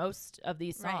felt for most of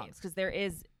these songs, because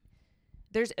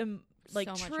there's like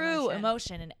So much true emotion.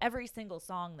 emotion in every single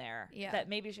song there. Yeah. That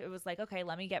maybe it was like, okay,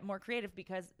 let me get more creative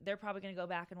because they're probably going to go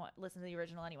back and listen to the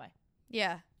original anyway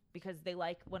Yeah. because they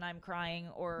like when I'm crying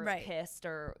or Right. pissed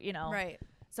or, you know. Right.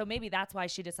 So maybe that's why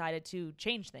she decided to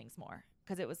change things more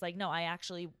because it was like, no, I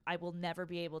will never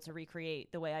be able to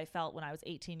recreate the way I felt when I was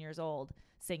 18 years old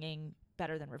singing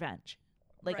Better Than Revenge.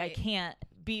 Like, I Right. can't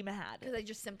be mad. Because I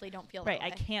just simply don't feel Right. that I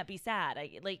way. can't be sad.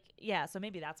 So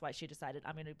maybe that's why she decided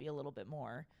I'm going to be a little bit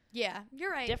more Yeah,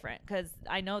 you're right. different because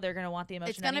I know they're going to want the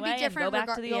emotion It's gonna anyway be different. and go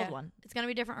back to the old one. It's gonna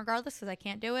be different regardless because I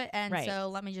can't do it, and Right. so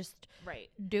let me just Right.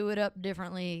 do it up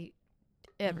differently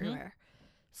Mm-hmm. everywhere.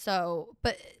 So,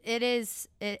 but it is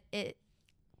it. It's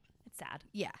sad.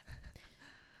 Yeah,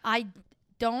 I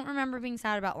don't remember being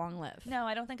sad about Long Live. No,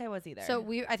 I don't think I was either. So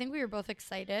I think we were both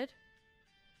excited.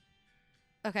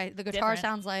 Okay, the guitar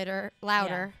Different. sounds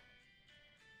louder.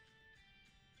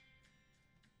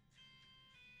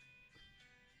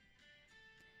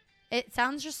 It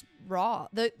sounds just raw.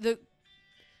 The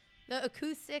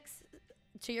acoustics,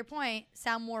 to your point,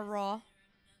 sound more raw.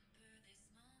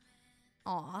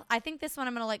 Aw, I think this one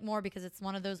I'm gonna like more because it's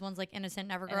one of those ones like Innocent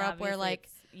Never And Grow Up, where obviously like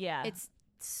yeah. it's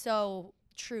so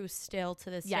true still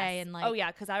to this Yes. day, and like oh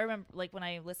yeah, because I remember like when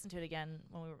I listened to it again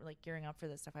when we were like gearing up for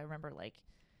this stuff, I remember like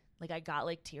I got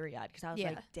like teary eyed because I was Yeah.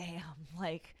 like, damn,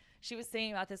 like she was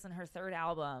singing about this in her third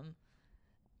album,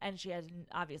 and she had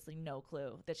obviously no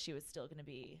clue that she was still going to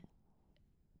be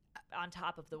on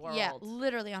top of the world. yeah,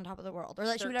 literally on top of the world, or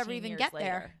that she would ever 13 even years get later.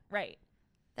 there, Right.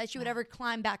 that she would ever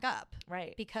climb back up.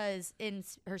 Right. Because in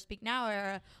her Speak Now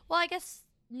era, well, I guess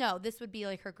no, this would be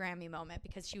like her Grammy moment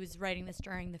because she was writing this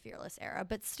during the Fearless era,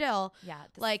 but still, Yeah.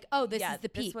 like, oh, this is the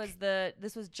peak.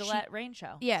 This was Gillette Rain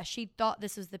Show. Yeah, she thought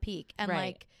this was the peak, and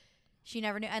Right. like she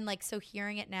never knew, and like so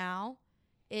hearing it now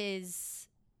is,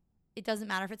 it doesn't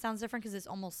matter if it sounds different because it's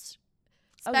almost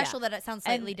Oh, yeah. special that it sounds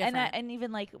slightly different. And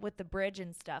even like with the bridge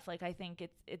and stuff, like I think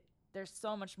it there's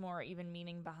so much more even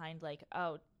meaning behind like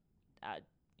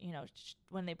you know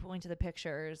when they point to the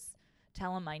pictures,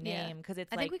 tell them my Yeah. name because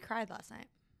it's I like think we cried last night.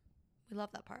 We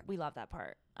love that part. we love that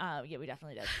part. Yeah, we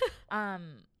definitely did.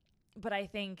 But I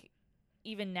think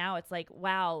even now it's like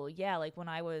wow, yeah, like when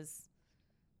I was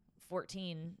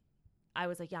 14. I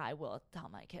was like, yeah, I will tell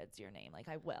my kids your name. Like,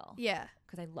 I will. Yeah.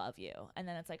 Because I love you. And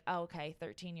then it's like, oh, okay,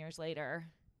 13 years later.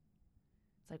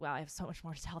 It's like, wow, I have so much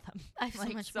more to tell them. I have like,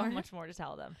 so much much more to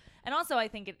tell them. And also, I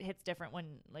think it hits different when,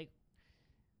 like,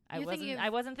 I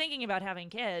wasn't thinking about having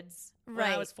kids when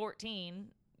I Right. was 14,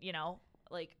 you know?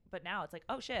 Like, but now it's like,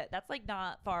 oh, shit, that's, like,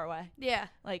 not far away. Yeah.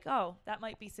 Like, oh, that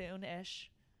might be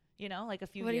soon-ish. You know, like a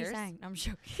few What years. are you saying? I'm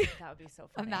joking. That would be so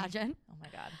funny. Imagine. Oh, my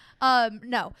God.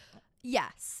 No.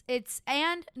 Yes.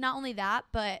 And not only that,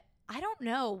 but I don't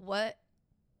know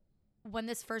when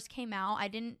this first came out,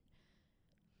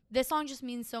 this song just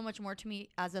means so much more to me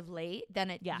as of late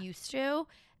than it used to.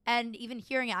 And even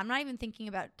hearing it, I'm not even thinking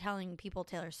about telling people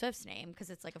Taylor Swift's name because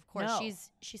it's like, of course, No.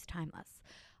 she's timeless.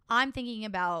 I'm thinking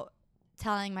about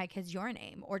telling my kids your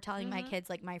name or telling my kids,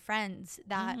 like my friends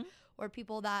that, or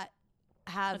people that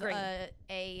have Agreed.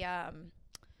 a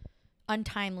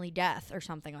untimely death or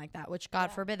something like that, which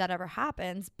God forbid that ever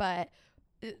happens, but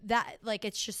that, like,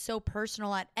 it's just so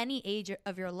personal at any age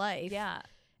of your life. Yeah.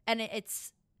 And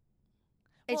it's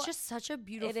Well, just such a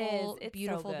beautiful, It's so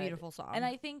beautiful, good. beautiful song. And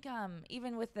I think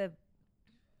even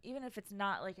if it's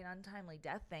not like an untimely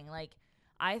death thing, like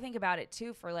I think about it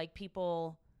too for like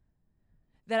people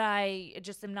that I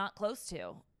just am not close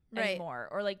to Right. anymore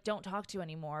or like don't talk to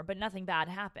anymore, but nothing bad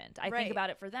happened. I Right. think about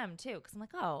it for them too because I'm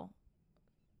like, oh,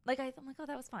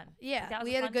 that was fun. Yeah, Like, that was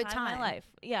we a had a fun good in time. my life.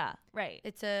 Yeah, right.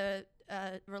 It's a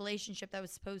relationship that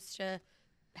was supposed to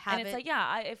have And it's like,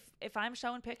 yeah, if I'm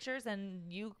showing pictures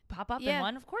and you pop up in Yeah.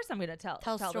 one, of course I'm gonna tell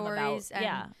them about. stories and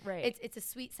Yeah, right. it's a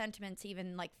sweet sentiment to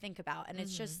even like think about, and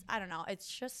it's just, I don't know, it's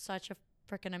just such a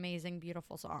freaking amazing,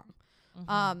 beautiful song.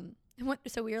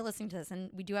 So we were listening to this, and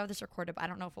we do have this recorded, but I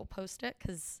don't know if we'll post it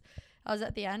because I was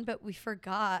at the end, but we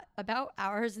forgot about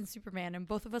Hours and Superman, and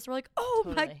both of us were like, oh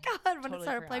my Totally. God, when it Totally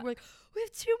started playing, forgot. we're like, we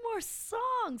have 2 more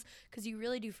songs, because you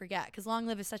really do forget, because Long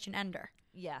Live is such an ender.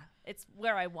 Yeah, it's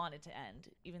where I wanted to end,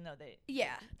 even though they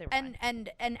were and fine.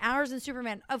 and Hours and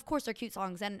Superman, of course, they're cute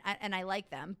songs, and I like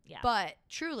them. Yeah. But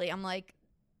truly, I'm like,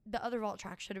 the other vault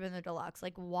track should have been the deluxe.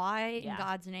 Like, why in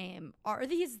God's name are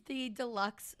these the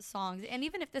deluxe songs? And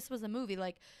even if this was a movie,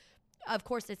 like, of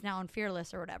course, it's now on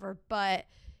Fearless or whatever. But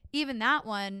even that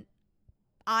one,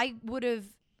 I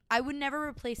would never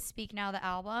replace Speak Now the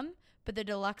album, but the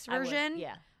deluxe version,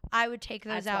 I would take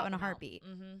those out in a heartbeat.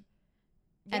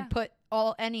 And put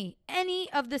any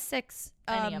of the 6,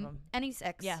 Any of 'em. any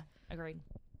 6. Yeah, agreed.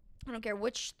 I don't care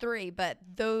which 3, but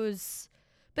those,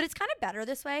 But it's kind of better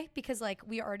this way because like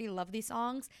we already love these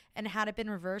songs, and had it been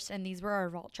reversed and these were our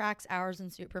vault tracks, Ours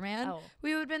and Superman,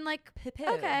 we would have been like,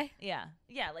 okay. Yeah.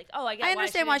 Yeah. Like, oh, I get I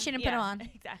understand why she didn't put it on.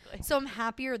 Exactly. So I'm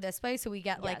happier this way. So we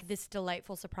get like this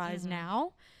delightful surprise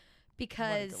now,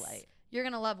 because you're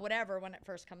going to love whatever when it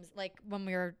first comes. Like when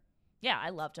we were. Yeah,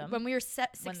 I loved them. When we were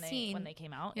 16. When they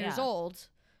came out. Years old.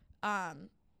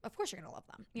 Of course you're going to love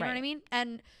them. You know what I mean?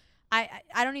 And I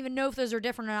don't even know if those are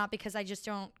different or not, because I just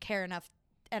don't care enough.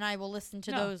 And I will listen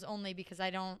to those only because I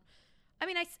don't. I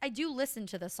mean, I do listen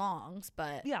to the songs,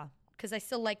 but because I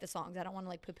still like the songs. I don't want to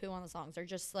like poo-poo on the songs. They're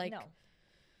just like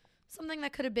something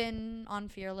that could have been on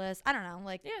Fearless. I don't know.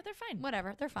 Like, yeah, they're fine.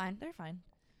 Whatever, they're fine. They're fine.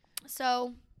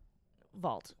 So,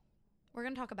 Vault. We're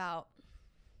gonna talk about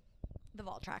the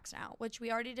vault tracks now, which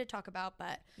we already did talk about,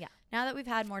 but yeah, now that we've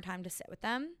had more time to sit with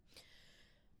them.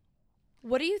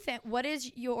 What do you think? What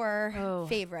is your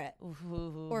favorite,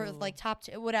 or like top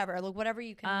two, whatever, like whatever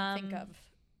you can think of,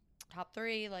 top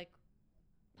three, like.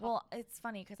 Well, it's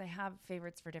funny because I have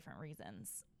favorites for different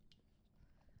reasons.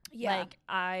 Yeah, like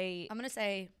I'm gonna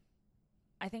say,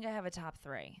 I think I have a top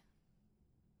three.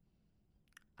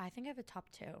 I think I have a top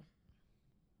two,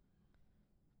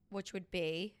 which would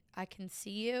be I Can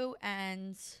See You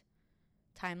and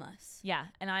Timeless. Yeah,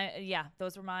 and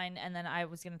those were mine, and then I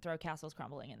was gonna throw Castles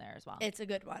Crumbling in there as well. It's a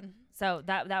good one. So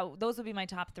that those would be my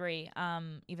top three.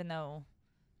 Even though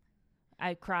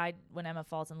I cried when Emma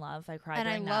Falls in Love, I cried. And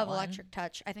I love one. Electric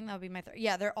Touch. I think that would be my third.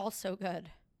 Yeah, they're all so good.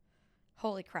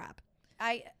 Holy crap!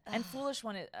 And Foolish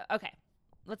one is okay.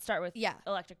 Let's start with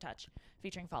Electric Touch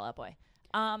featuring Fall Out Boy.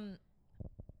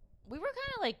 We were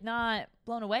kind of like not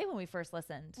blown away when we first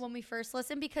listened.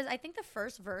 Because I think the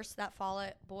first verse that Fall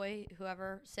Out Boy,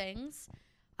 whoever sings,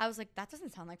 I was like, that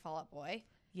doesn't sound like Fall Out Boy.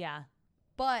 Yeah.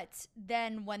 But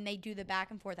then when they do the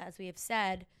back and forth, as we have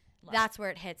said, that's where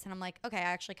it hits. And I'm like, okay, I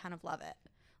actually kind of love it.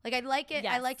 Like, I like it.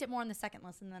 Yes. I liked it more in the second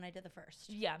listen than I did the first.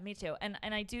 Yeah, me too. And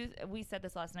I do, we said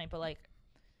this last night, but like,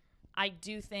 I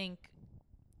do think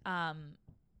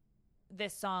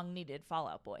this song needed Fall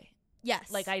Out Boy.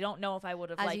 Yes. Like, I don't know if I would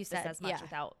have liked this as much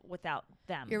without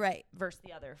them. You're right. Versus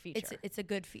the other feature. It's a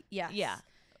good feature. Yes. Yeah.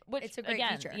 Which, it's a great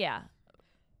feature. Yeah.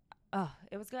 Oh,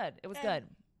 it was good. It was good.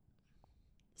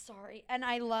 Sorry. And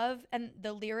I love, and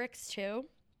the lyrics too,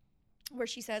 where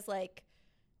she says like,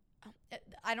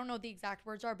 I don't know what the exact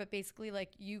words are, but basically like,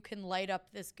 you can light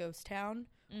up this ghost town.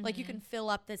 Mm-hmm. Like, you can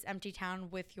fill up this empty town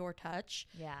with your touch.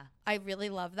 Yeah. I really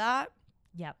love that.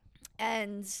 Yep.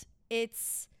 And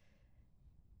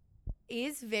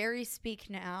is very Speak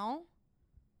Now,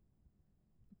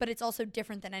 but it's also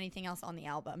different than anything else on the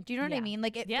album. Do you know what I mean?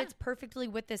 Like, it fits perfectly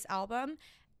with this album.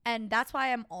 And that's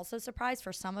why I'm also surprised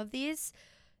for some of these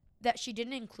that she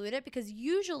didn't include it, because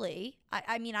usually,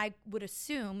 I mean, I would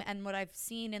assume, and what I've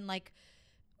seen in like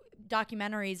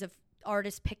documentaries of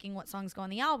artists picking what songs go on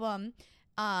the album,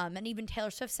 and even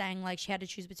Taylor Swift saying like she had to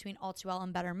choose between All Too Well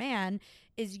and Better Man,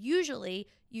 is usually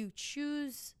you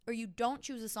choose or you don't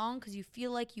choose a song because you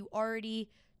feel like you already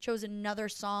chose another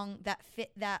song that fit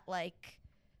that like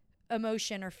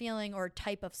emotion or feeling or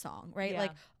type of song, right?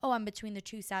 Like, oh, I'm between the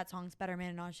two sad songs, Better Man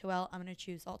and All Too Well. I'm going to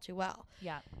choose All Too Well.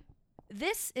 Yeah.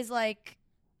 This is like...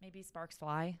 Maybe Sparks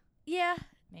Fly. Yeah.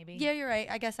 Maybe. Yeah, you're right.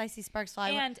 I guess I see Sparks Fly.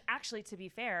 And actually, to be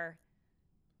fair,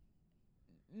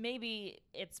 maybe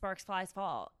it's Sparks Fly's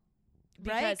fault.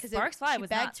 Because Sparks Fly was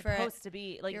not supposed to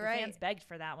be, like, the fans begged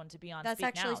for that one to be on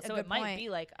Speak Now. So it might be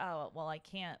like, oh, well, I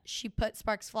can't. She put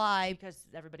Sparks Fly. Because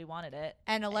everybody wanted it.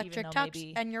 And Electric Touch.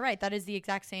 And you're right. That is the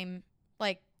exact same,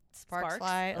 like, Sparks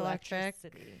Fly, Electric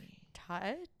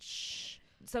Touch.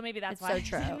 So maybe that's it's why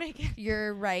so I didn't make it.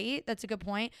 You're right. That's a good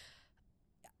point.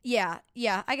 Yeah.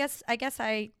 I guess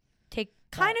I take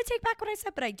back what I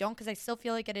said, but I don't, because I still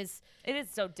feel like it is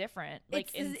so different,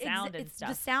 like in sound and stuff.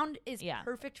 The sound is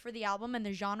perfect for the album, and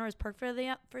the genre is perfect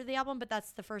for the album, but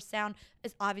that's the first sound,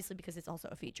 is obviously because it's also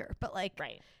a feature. But like,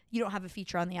 you don't have a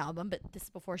feature on the album, but this is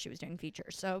before she was doing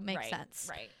features, so it makes sense.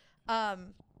 Right.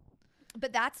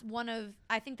 But that's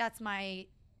I think that's my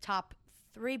top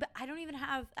 3, but I don't even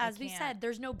have, as we said,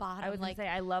 there's no bottom. I was like, say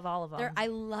I love all of them. I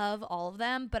love all of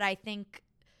them, but I think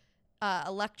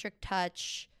Electric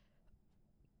Touch,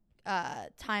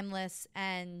 Timeless,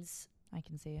 and I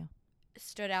Can See You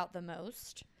stood out the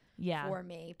most for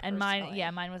me personally.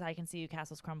 And mine was I Can See You,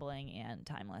 Castles Crumbling, and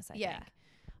Timeless, I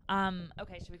think.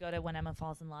 Okay, should we go to When Emma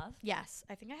Falls in Love? Yes.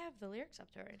 I think I have the lyrics up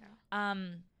there right now.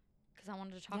 Because I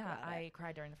wanted to talk about it. I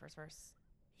cried during the first verse.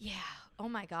 Yeah. Oh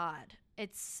my God.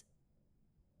 It's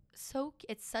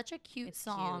such a cute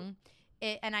song.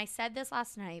 And I said this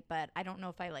last night, but I don't know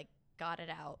if I like got it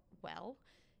out well.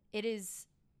 It is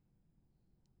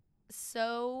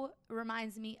so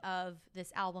reminds me of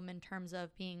this album in terms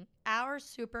of being our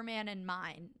Superman and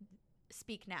mine.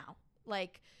 Speak Now.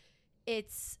 Like,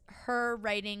 it's her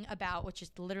writing about, which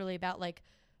is literally about like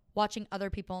watching other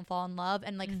people fall in love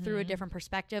and like through a different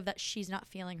perspective that she's not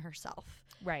feeling herself.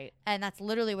 Right. And that's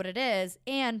literally what it is.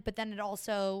 But then it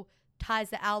also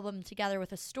ties the album together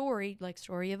with a story, like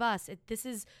Story of Us. This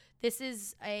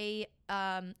is a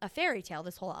fairy tale,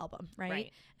 this whole album,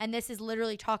 right? And this is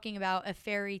literally talking about a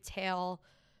fairy tale,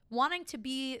 wanting to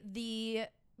be the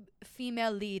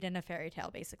female lead in a fairy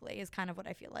tale, basically, is kind of what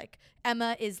I feel like.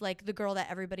 Emma is like the girl that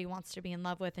everybody wants to be in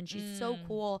love with, and she's so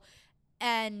cool,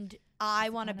 and I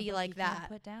want to be like that.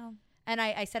 Put down. And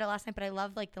I said it last night, but I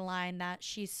love like the line that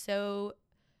she's so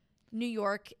New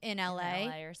York in LA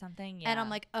or something. Yeah. And I'm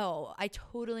like, oh, I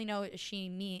totally know what she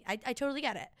means. I totally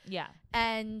get it. Yeah.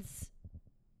 And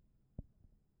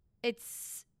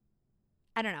it's,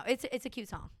 I don't know. It's a cute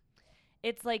song.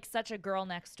 It's like such a girl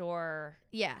next door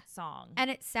song. And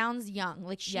it sounds young.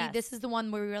 Like this is the one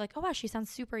where we were like, oh wow, she sounds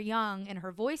super young in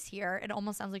her voice here. It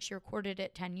almost sounds like she recorded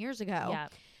it 10 years ago. Yeah.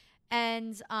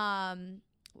 And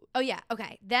oh yeah,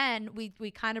 okay. Then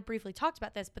we kind of briefly talked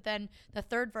about this, but then the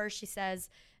third verse she says,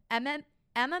 Emma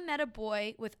met a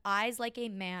boy with eyes like a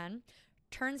man.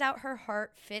 Turns out her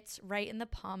heart fits right in the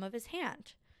palm of his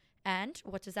hand. And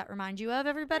what does that remind you of,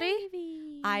 everybody?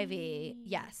 Ivy.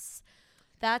 Yes.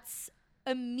 That's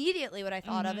immediately what I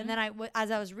thought of. And then as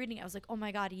I was reading it, I was like, oh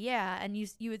my God, yeah. And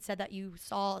you had said that you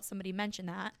saw somebody mention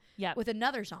that with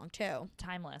another song too.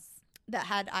 Timeless. That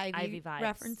had Ivy vibes.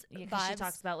 Reference. Yeah, vibes. She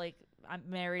talks about like, I'm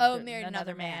married, married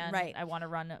another man. Right. I want to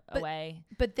run away.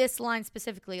 But this line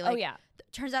specifically, like, yeah.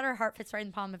 Turns out her heart fits right in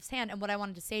the palm of his hand. And what I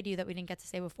wanted to say to you that we didn't get to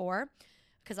say before,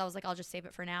 because I was like, I'll just save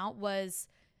it for now, was,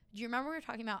 do you remember we were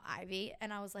talking about Ivy?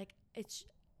 And I was like,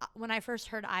 when I first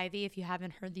heard Ivy, if you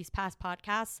haven't heard these past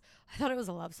podcasts, I thought it was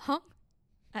a love song.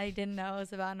 I didn't know it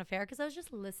was about an affair because I was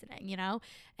just listening, you know?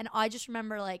 And I just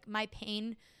remember like my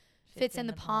pain fits in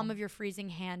the palm of your freezing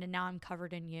hand and now I'm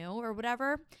covered in you or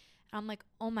whatever. And I'm like,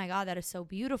 oh my God, that is so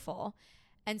beautiful.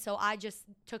 And so I just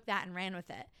took that and ran with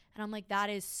it. And I'm like, that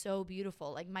is so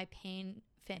beautiful. Like my pain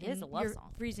fit in your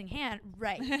freezing hand.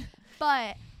 Right.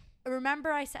 But remember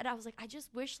I said, I was like, I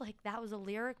just wish like that was a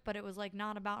lyric, but it was like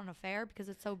not about an affair because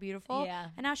it's so beautiful. Yeah.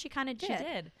 And now she kind of did. She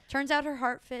did. Turns out her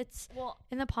heart fits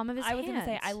in the palm of his hand. I was going to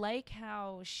say, I like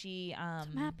how she...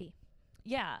 I'm happy.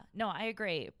 Yeah. No, I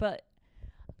agree. But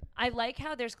I like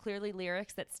how there's clearly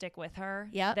lyrics that stick with her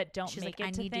that don't She's make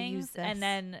like, it to need things. to use this. And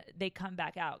then they come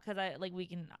back out. Because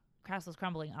Castles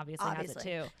Crumbling obviously has it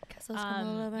too.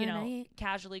 You know,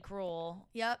 Casually Cruel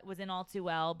was in All Too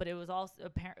Well, but it was also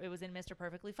it was in Mr.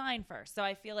 Perfectly Fine first. So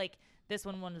I feel like this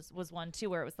one was one too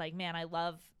where it was like, man, I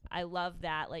love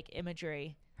that like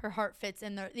imagery. Her heart fits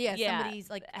in there. Yeah,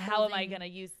 somebody's like, how am I gonna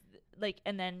use like?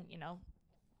 And then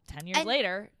 10 years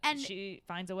later, she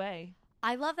finds a way.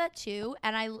 I love that too,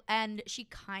 and she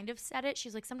kind of said it.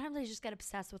 She's like, sometimes I just get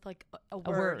obsessed with like a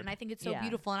word, and I think it's so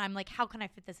beautiful. And I'm like, how can I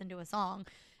fit this into a song?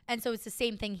 And so it's the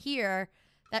same thing here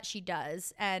that she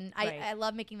does, and I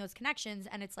love making those connections.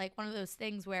 And it's like one of those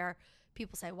things where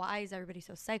people say, why is everybody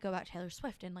so psycho about Taylor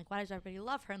Swift? And like, why does everybody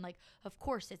love her? And like, of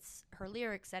course, it's her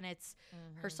lyrics and it's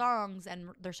her songs, and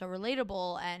they're so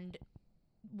relatable and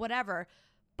whatever.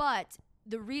 But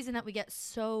the reason that we get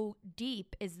so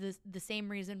deep is the same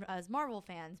reason as Marvel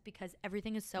fans, because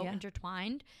everything is so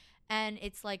intertwined. And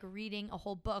it's like reading a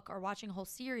whole book or watching a whole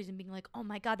series and being like, oh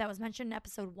my God, that was mentioned in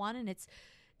episode 1 and it's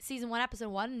season 1, episode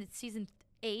 1, and it's season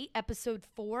 8, episode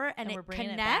 4, and it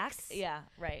connects. Yeah,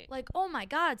 right. Like, oh my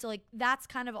God. So like that's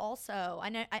kind of also, I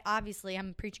know I obviously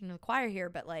I'm preaching to the choir here,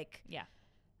 but like,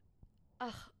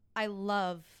 I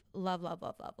love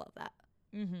that.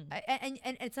 Mm-hmm.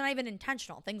 And it's not even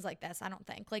intentional, things like this, I don't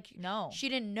think. Like, no, she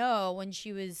didn't know when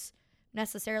she was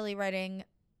necessarily writing.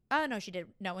 Oh no, she did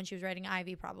know when she was writing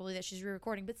Ivy, probably, that she's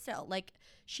re-recording, but still, like,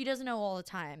 she doesn't know all the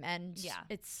time, and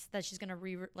it's that she's gonna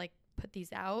put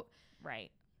these out,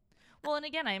 right? Well, and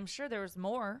again, I'm sure there was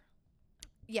more.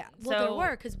 Yeah, well, there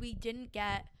were, because we didn't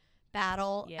get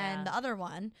Battle and the other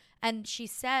one. And she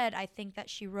said, I think that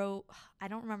she wrote, I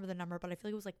don't remember the number, but I feel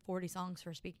like it was like 40 songs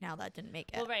for Speak Now that didn't make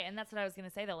it. Well, right. And that's what I was going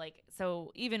to say, though. Like,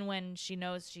 so even when she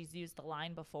knows she's used the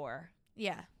line before,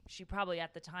 she probably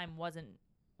at the time wasn't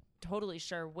totally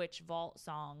sure which Vault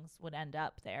songs would end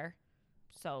up there.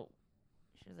 So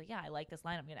she was like, yeah, I like this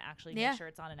line. I'm going to actually make sure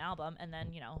it's on an album. And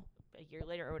then, a year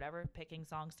later or whatever, picking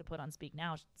songs to put on Speak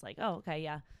Now, it's like, oh, okay,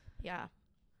 yeah. Yeah.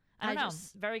 I don't know.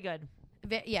 Very good.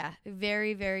 Yeah,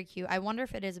 very, very cute. I wonder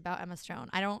if it is about Emma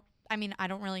Stone. I I mean, I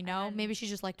don't really know. And Maybe she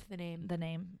just liked the name. The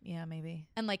name, yeah, maybe.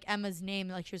 And like Emma's name,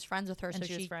 like she was friends with her, And so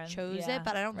she chose yeah, it.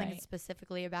 But I don't think right. it's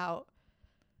specifically about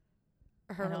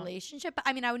her I don't- relationship. But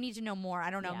I mean, I would need to know more. I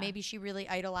don't know. Yeah. Maybe she really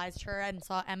idolized her and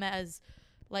saw Emma as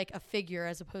like a figure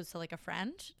as opposed to like a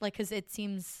friend. Like, because it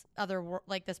seems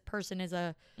like this person is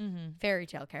a fairy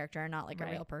tale character and not like a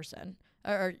Right. real person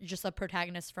or just a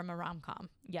protagonist from a rom-com.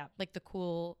 Yeah, Like the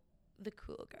cool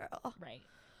girl. right.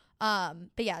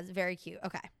 But yeah, it's very cute.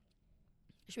 Okay.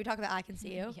 Should we talk about I Can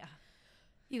See You? Yeah.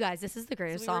 You guys, this is the So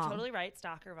greatest we song. were totally right.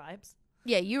 Stalker vibes.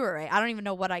 Yeah, you were right. I don't even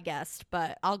know what I guessed,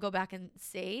 but I'll go back and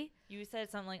see. You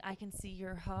said something like, "I can see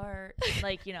your heart,"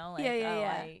 like you know, like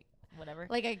Yeah. whatever.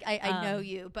 Like I know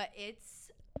you, but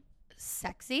it's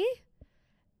sexy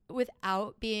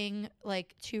without being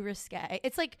like too risque.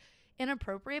 It's like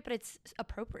inappropriate, but it's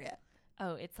appropriate.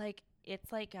 Oh, it's like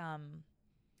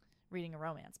reading a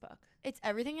romance book. It's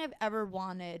everything I've ever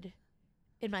wanted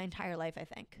in my entire life, I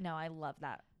think. No, I love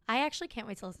that. I actually can't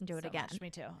wait to listen to it so again. much. Me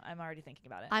too. I'm already thinking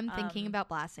about it. I'm thinking about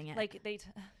blasting it. like the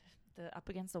Up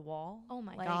Against the Wall. oh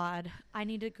my like, God. I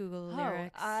need to Google the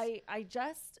lyrics. I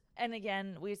just, and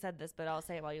again, we said this, but I'll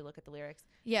say it while you look at the lyrics.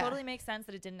 yeah. Totally makes sense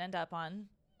that it didn't end up on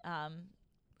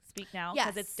Speak Now,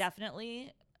 because it's Yes.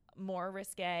 definitely more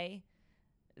risque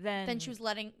than Then she was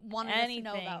wanting us anything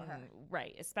to know about her.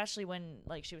 right, especially when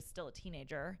like she was still a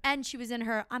teenager. And she was in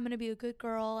her I'm gonna be a good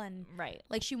girl, and Right.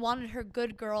 like she wanted her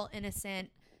good girl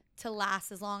innocent to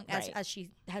last as long Right. as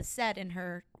she has said in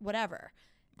her whatever.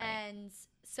 Right. And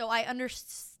so I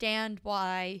understand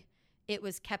why it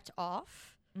was kept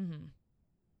off Mm-hmm.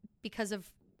 because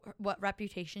of what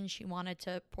reputation she wanted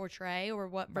to portray or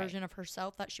what Right. version of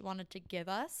herself that she wanted to give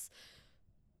us.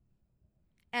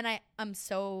 And I'm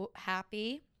so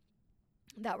happy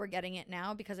that we're getting it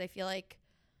now because I feel like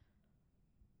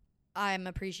I'm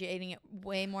appreciating it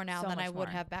way more now So than much I would more.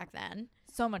 have back then.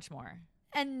 So much more.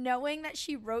 And knowing that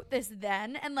she wrote this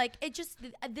then, and like it just,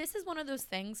 this is one of those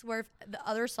things where if the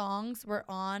other songs were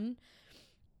on,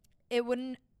 it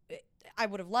wouldn't, I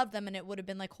would have loved them and it would have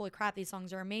been like, holy crap, these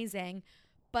songs are amazing.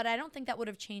 But I don't think that would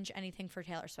have changed anything for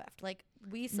Taylor Swift. Like,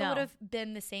 we still No. would have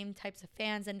been the same types of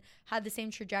fans and had the same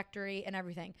trajectory and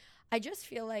everything. I just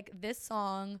feel like this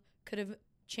song could have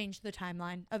changed the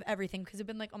timeline of everything because it'd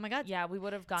been like, oh my God, Yeah, we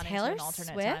would have gone Taylor into an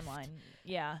alternate Swift? timeline.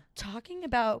 Yeah. talking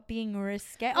about being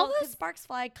risque. Well, Although 'cause- Sparks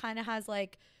Fly kind of has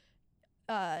like,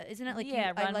 isn't it like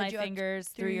yeah, I run led my you up fingers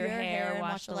through your hair, and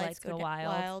watch the lights go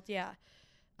wild. Yeah.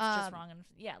 It's just wrong. And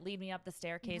yeah, lead me up the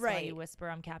staircase while you right. whisper,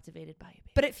 I'm captivated by you,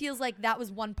 baby. But it feels like that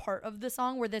was one part of the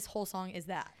song where this whole song is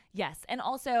that. Yes. And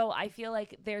also, I feel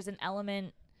like there's an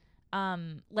element,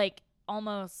 like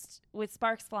almost with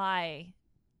Sparks Fly,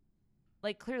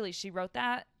 like clearly she wrote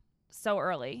that so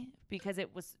early because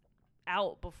it was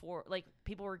out before, like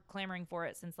people were clamoring for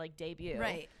it since like debut.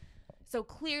 So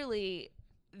clearly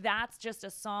that's just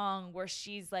a song where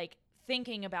she's like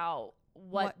thinking about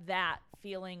what that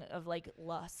feeling of like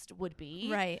lust would be.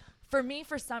 Right. For me,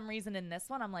 for some reason in this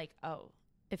one, I'm like, oh,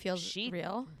 It feels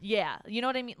real. yeah. You know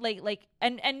what I mean? Like,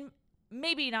 and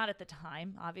maybe not at the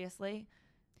time, obviously,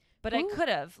 but I Who- could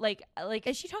have like,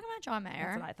 Is she talking about John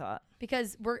Mayer? that's what I thought.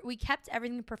 Because we kept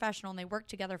everything professional and they worked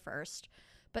together first,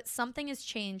 but something has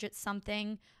changed. It's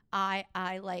something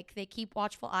I like. They keep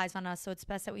watchful eyes on us, so it's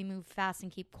best that we move fast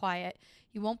and keep quiet.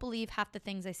 You won't believe half the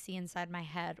things I see inside my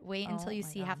head. Wait until Oh you my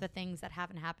see half God. the things that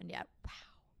haven't happened yet. Wow.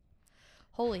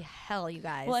 Holy hell, you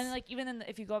guys. Well, and like even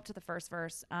if you go up to the first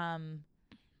verse,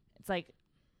 it's like,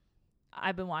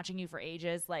 I've been watching you for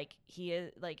ages. Like he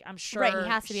is like, I'm sure Right, he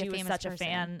has to be a she was famous such a person.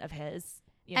 fan of his.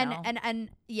 You know? and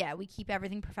yeah, we keep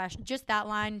everything professional. Just that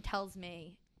line tells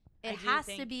me I it do has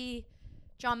to think- be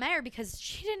John Mayer because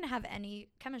she didn't have any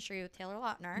chemistry with Taylor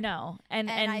Lautner. no, and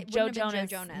I Joe wouldn't have been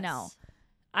Jonas, no.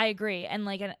 I agree, and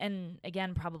like, and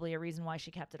again, probably a reason why she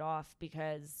kept it off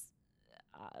because,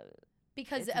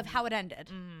 because It's- of how it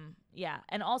ended. yeah,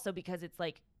 and also because it's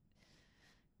like,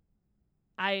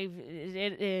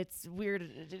 it's weird.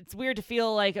 It's weird to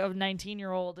feel like a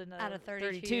 19-year-old and At a a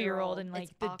 32-year-old, and like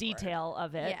it's the awkward. detail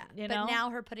of it. Yeah, you but know. now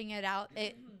her putting it out,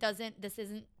 it doesn't. This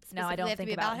isn't specifically No, I don't have to think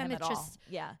be about him. at It's all. just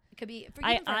Yeah, it could be. For,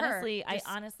 I even for her, just-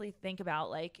 honestly think about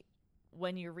like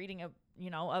when you're reading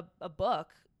a book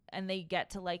and they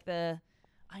get to like the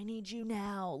I need you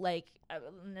now, like,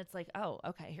 and it's like, oh,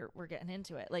 okay, here we're getting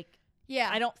into it. Like, yeah,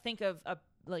 I don't think of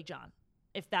like John,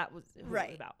 if that was who it Right.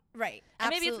 was about. right. And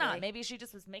maybe it's not. Absolutely. Maybe she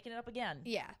just was making it up again.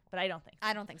 Yeah, But I don't think so.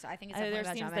 I don't think so. I think it's There definitely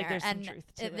about seems John like Mayer. there's some and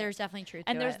truth to it. There's definitely truth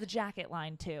And to there's it. the jacket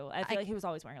line too. I feel like he was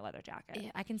always wearing a leather jacket.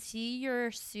 Yeah, I can see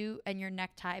your suit and your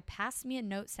necktie. Pass me a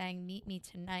note saying "Meet me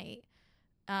tonight."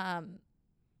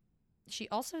 She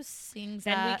also sings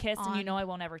Then we that kiss, and you on- know I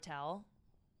won't ever tell.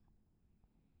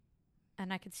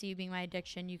 and I could see you being my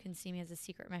addiction. You can see me as a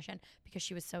secret mission, because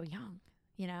she was so young,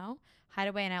 you know? Hide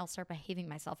away and I'll start behaving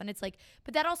myself. And it's like,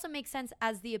 but that also makes sense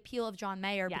as the appeal of John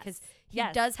Mayer, because he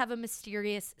does have a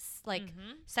mysterious, like,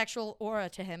 sexual aura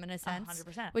to him in a sense.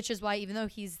 100%. Which is why, even though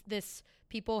he's this,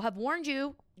 people have warned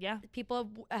you. Yeah. People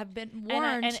have been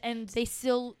warned. And they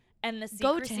still and the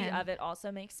go to secrecy him. of it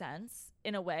also makes sense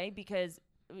in a way, because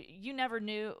you never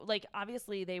knew, like,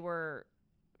 obviously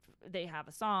they have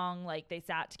a song, like, they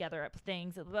sat together at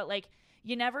things, but, like,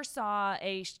 you never saw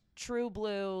a true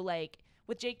blue, like,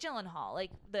 with Jake Gyllenhaal,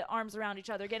 like, the arms around each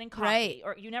other getting coffee, right.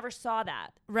 or you never saw that.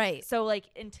 Right. So, like,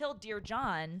 until Dear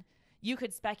John, you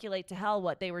could speculate to hell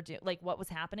what they were doing, like, what was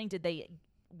happening.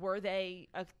 Were they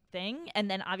a thing? And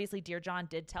then obviously Dear John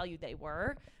did tell you they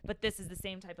were, but this is the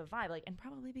same type of vibe, like, and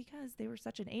probably because they were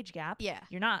such an age gap. Yeah.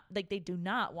 You're not, like, they do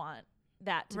not want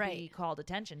that to right. be called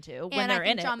attention to and when they're I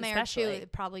think in John it. Mayer Especially. too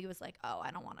probably was like, oh, I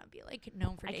don't want to be, like,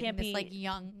 known for dating can't this, be, like,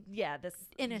 young, this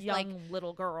innocent, young, like,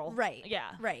 little girl. Right.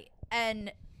 Yeah. Right.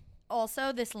 And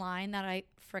also this line that I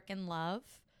freaking love.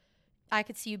 I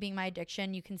could see you being my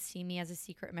addiction. You can see me as a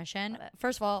secret mission.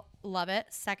 First of all, love it.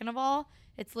 Second of all,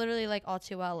 it's literally, like, all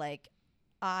too well, like,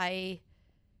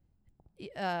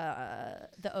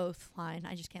 the oath line.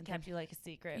 I just can't Kept think. you like a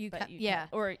secret. You but kept- you yeah.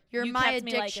 kept, or You're you my kept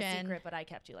me like a addiction. secret, but I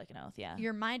kept you like an oath. Yeah.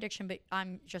 You're my addiction, but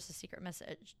I'm just a secret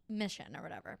mission or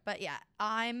whatever. But yeah,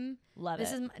 Love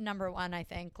this it. is number one, I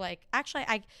think. Like, actually,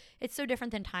 it's so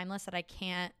different than Timeless that I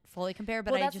can't fully compare,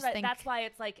 but well, I that's just right. think That's why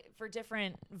it's like for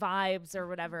different vibes or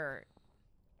whatever.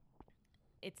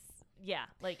 It's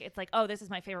like it's like, oh, this is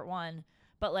my favorite one,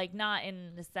 but like not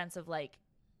in the sense of like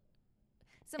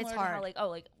similar It's to how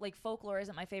hard. like Folklore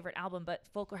isn't my favorite album, but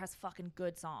Folklore has fucking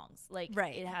good songs. Like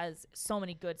Right. it has so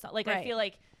many good songs. Like I Right. feel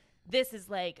like this is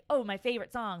like, oh, my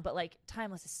favorite song, but like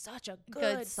Timeless is such a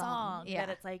good song yeah. that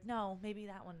it's like, no, maybe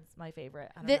that one's my favorite.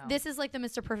 I don't know. This is like the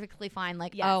Mr. Perfectly Fine.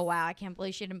 Like, Yes. oh wow, I can't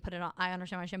believe she didn't put it on. I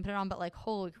understand why she didn't put it on, but like,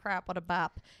 holy crap, what a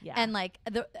bop! Yeah. And like,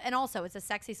 and also it's a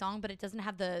sexy song, but it doesn't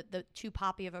have the too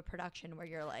poppy of a production where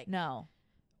you're like, no,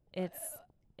 it's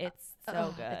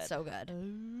so good. It's so good.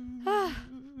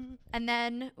 And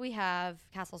then we have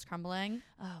Castles Crumbling.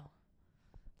 Oh,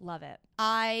 love it.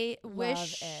 I Love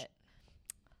wish it.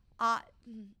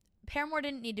 Paramore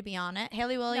didn't need to be on it.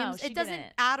 Haley Williams, she it doesn't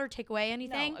didn't. add or take away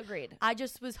anything. No, agreed. I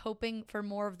just was hoping for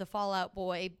more of the Fall Out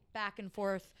Boy back and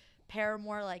forth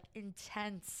Paramore, like,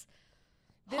 intense.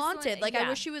 This Haunted. one- Like, I yeah.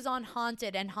 wish she was on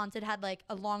Haunted, and Haunted had, like,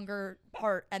 a longer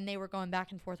part, and they were going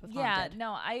back and forth with Yeah, Haunted.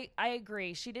 no, I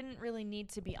agree. She didn't really need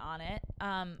to be on it.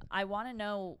 I want to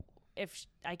know if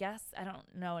I guess I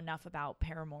don't know enough about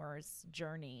Paramore's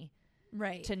journey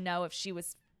Right. to know if she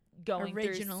was going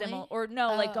Originally? through similar or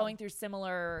no, like Oh. going through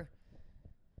similar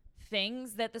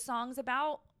things that the song's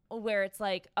about, where it's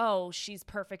like, oh, she's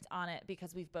perfect on it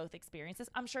because we've both experienced this.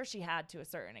 I'm sure she had to a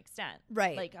certain extent,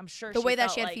 Right. Like I'm sure the she way that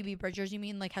felt she had like, Phoebe Bridgers, you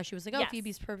mean? Like, how she was like, oh, Yes.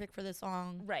 Phoebe's perfect for this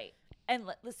song. right? And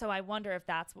so I wonder if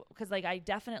that's because like I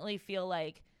definitely feel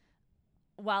like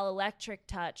while Electric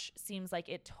Touch seems like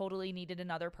it totally needed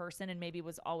another person and maybe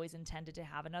was always intended to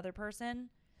have another person,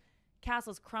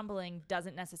 Castles Crumbling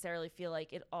doesn't necessarily feel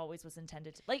like it always was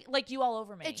intended to, like You All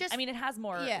Over Me. It just- I mean, it has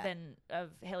more yeah. than of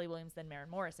Haley Williams than Maren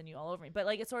Morris and You All Over Me, but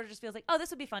like it sort of just feels like, oh, this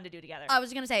would be fun to do together. I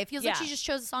was gonna say, it feels like Yeah. she just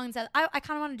chose a song and said, I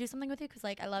kind of want to do something with you because,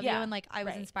 like, I love you, Yeah, and like I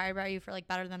was right. inspired by you for like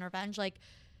Better Than Revenge. Like,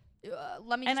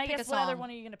 let me and just I pick guess a what song. other one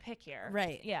are you gonna pick here?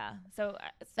 Right. Yeah. So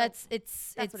That's what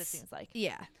it's it seems like.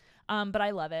 Yeah. But I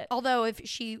love it. Although if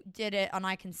she did it on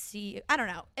I Can See, I don't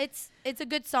know. It's a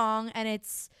good song, and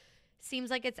it's seems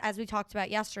like it's, as we talked about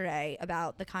yesterday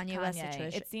about the Kanye West Kanye.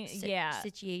 situation. It seems- yeah.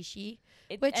 Situation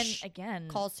And which again,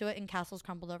 calls to it in Castles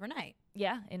Crumbled Overnight,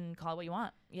 yeah, and call it what you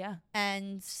want. Yeah.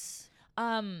 and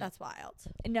that's wild.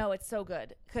 No, it's so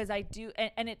good because I do,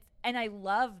 and I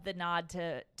love the nod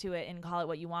to it and Call It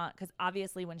What You Want, because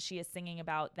obviously when she is singing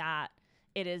about that,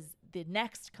 it is the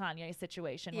next Kanye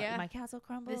situation. Yeah. Like, my castle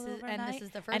crumbles overnight. And this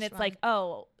is the first and it's one. like,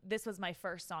 oh, this was my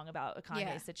first song about a Kanye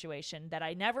Yeah. situation that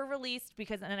I never released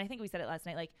because, and I think we said it last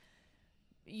night, like,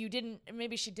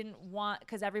 maybe she didn't want,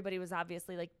 because everybody was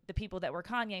obviously like, the people that were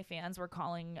Kanye fans were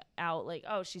calling out like,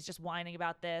 oh, she's just whining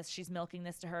about this, she's milking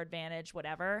this to her advantage,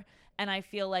 whatever. And I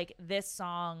feel like this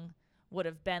song would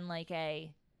have been like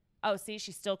oh, see,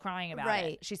 she's still crying about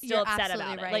Right. it, she's still You're upset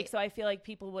absolutely about it. right. Like, so I feel like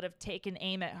people would have taken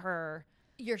aim at her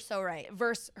You're so right.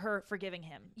 versus her forgiving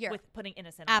him Yeah. with putting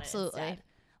innocent Absolutely. on it instead.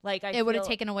 Like, It would have feel-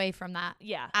 taken away from that.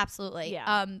 yeah. Absolutely.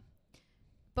 Yeah.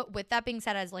 But with that being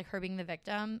said, as like her being the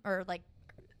victim, or like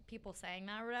people saying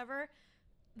that or whatever,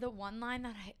 the one line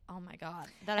that oh my God,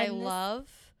 that I And this-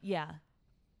 love, Yeah.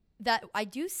 that I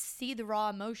do see the raw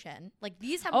emotion. Like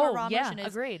these have more raw emotion.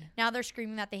 Agreed. Now they're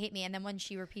screaming that they hate me, and then when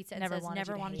she repeats it and says,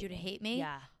 "Never wanted you to hate me."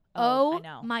 Yeah. Oh, I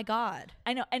know. my God.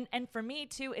 I know. And for me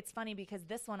too, it's funny because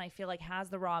this one I feel like has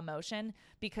the raw emotion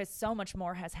because so much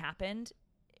more has happened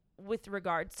with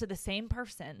regards to the same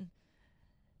person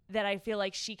that I feel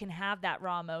like she can have that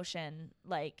raw emotion,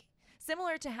 like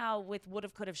similar to how with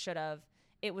Would've, Could've, Should've,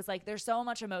 it was like there's so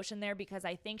much emotion there because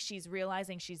I think she's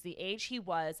realizing she's the age he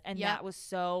was, and that was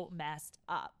so messed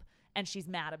up, and she's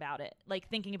mad about it. Like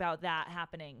thinking about that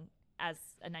happening as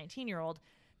a 19-year-old,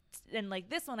 and like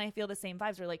this one, I feel the same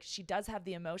vibes. Where like she does have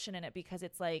the emotion in it because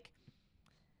it's like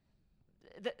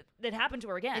that happened to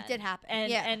her again. It did happen,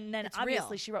 and then it's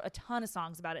obviously real. she wrote a ton of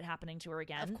songs about it happening to her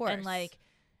again, of course, and like.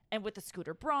 And with the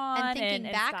Scooter Braun and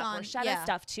thinking back Scott on Borchetta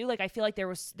stuff too, like I feel like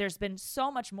there's been so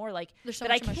much more like there's so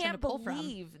that. much I emotion can't to pull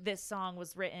believe this song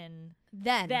was written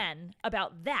then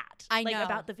about that. I like know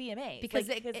about the VMAs because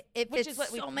like, it which fits is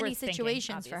what so many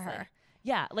situations for her.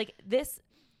 Yeah, like this,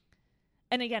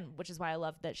 and again, which is why I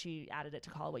love that she added it to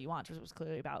Call It What You Want, which was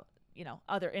clearly about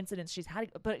other incidents she's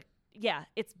had, but. Yeah,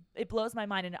 it blows my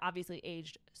mind, and it obviously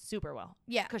aged super well.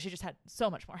 Yeah, because she just had so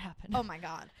much more happen. Oh my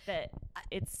God, that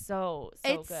it's so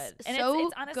it's good, and so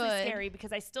it's honestly good. Scary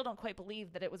because I still don't quite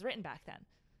believe that it was written back then,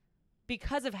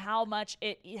 because of how much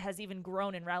it has even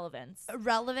grown in relevance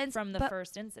from the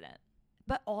first incident.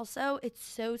 But also, it's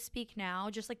so speak now,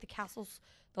 just like the Castles,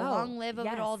 the long live of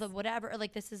it all, the whatever.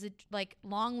 Like this is like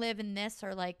long live in this,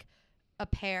 or like a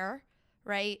pair,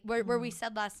 right? Where we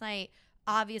said last night,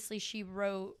 obviously she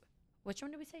wrote. Which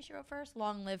one did we say she wrote first?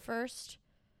 Long Live first,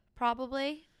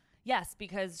 probably. Yes,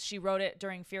 because she wrote it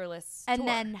during Fearless and tour.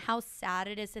 Then how sad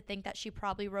it is to think that she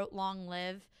probably wrote Long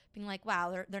Live, being like,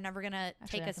 wow, they're never going to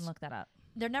take us. I can look that up.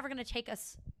 They're never going to take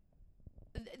us.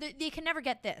 They can never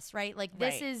get this, right? Like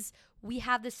this is, we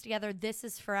have this together. This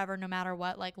is forever, no matter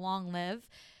what, like Long Live.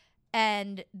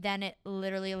 And then it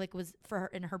literally like was for her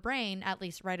in her brain, at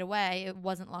least right away, it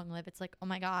wasn't Long Live. It's like, oh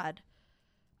my God.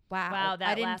 Wow, that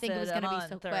I didn't think it was going to be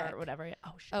so quick. Or whatever.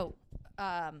 Oh, shit.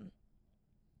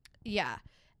 Yeah.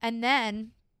 And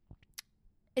then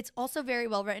it's also very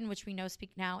well written, which we know Speak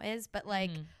Now is, but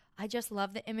like, I just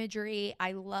love the imagery.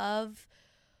 It's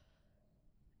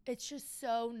just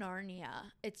so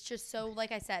Narnia. It's just so,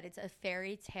 like I said, it's a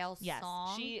fairy tale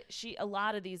song. She, a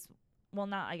lot of these, well,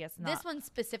 not. This one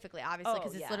specifically, obviously,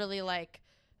 because it's literally like,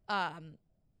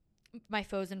 my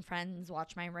foes and friends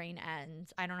watch my reign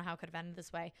end. I don't know how it could have ended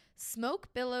this way. Smoke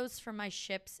billows from my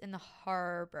ships in the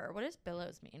harbor. What does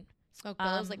billows mean? Smoke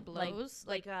billows like blows,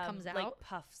 like comes out, like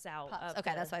puffs out.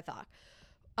 Okay, that's what I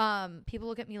thought. People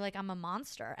look at me like I'm a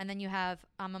monster, and then you have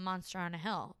I'm a monster on a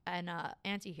hill and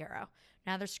anti-hero.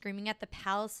 Now they're screaming at the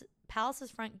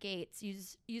palace's front gates.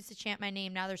 Used to chant my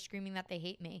name. Now they're screaming that they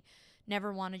hate me.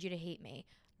 Never wanted you to hate me.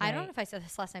 Right. I don't know if I said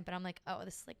this last night, but I'm like, oh,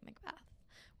 this is like Macbeth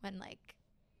when like.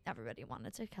 Everybody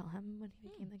wanted to kill him when he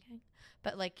became the king.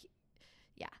 But like,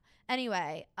 yeah.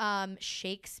 Anyway,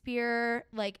 Shakespeare,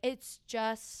 like it's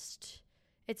a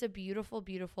beautiful,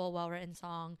 beautiful, well-written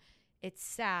song. It's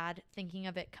sad thinking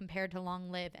of it compared to Long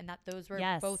Live and that those were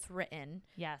both written.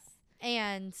 Yes.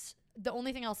 And the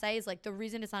only thing I'll say is like the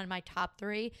reason it's on my top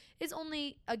 3 is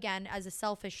only, again, as a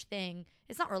selfish thing,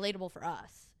 it's not relatable for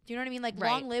us. Do you know what I mean? Like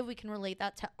Long Live, we can relate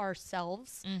that to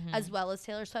ourselves as well as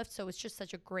Taylor Swift. So it's just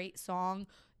such a great song.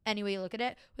 Any way you look at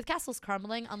it. With Castles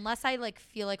Crumbling, unless I like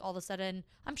feel like all of a sudden,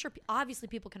 I'm sure obviously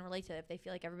people can relate to it if they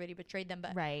feel like everybody betrayed them,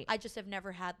 but I just have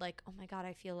never had like, oh my God,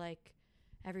 I feel like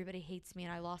everybody hates me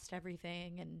and I lost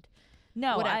everything and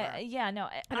whatever. I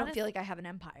don't feel like I have an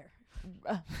empire.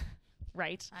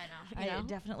 Right. I know. I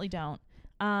definitely don't.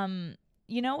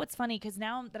 What's funny? Because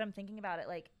now that I'm thinking about it,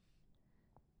 like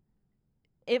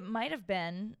it might have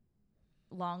been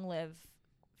Long Live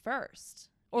first.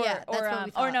 Or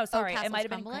no, sorry. It might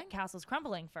have been Castles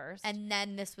Crumbling first. And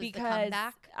then this was the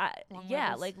comeback.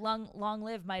 Like Long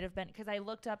Live might have been, because I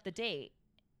looked up the date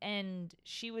and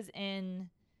she was in,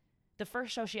 the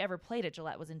first show she ever played at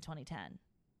Gillette was in 2010.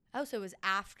 Oh, so it was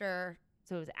after.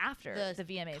 So it was after the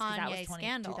VMAs, because that was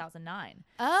 2009.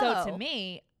 Oh. So to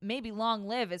me, maybe Long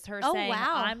Live is her saying,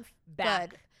 wow. I'm back.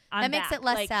 Good. That makes it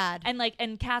less sad.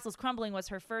 And Castles Crumbling was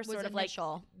her first sort of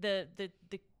initial. Like the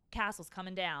castle's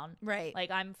coming down, right?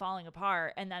 Like I'm falling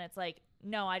apart, and then it's like,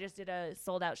 no, I just did a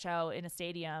sold out show in a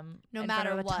stadium, no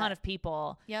matter what, a ton of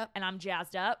people, and I'm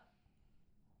jazzed up,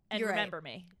 and You're remember right.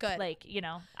 me, good. Like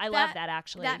I love that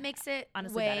actually. That makes it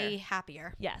honestly way better.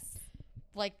 happier. Yes,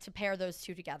 like to pair those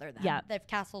two together. Then, if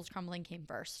Castles Crumbling came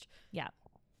first,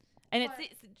 and it's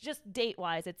just date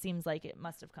wise, it seems like it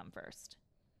must have come first.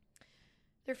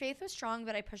 Their faith was strong,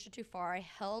 but I pushed it too far. I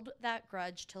held that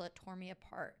grudge till it tore me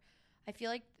apart. I feel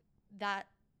like that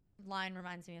line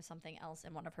reminds me of something else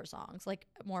in one of her songs, like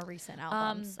more recent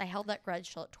albums. I held that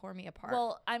grudge till it tore me apart.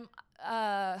 Well,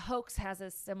 Hoax has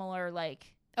a similar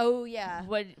like. Oh yeah.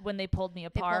 When they pulled me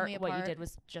apart, what you did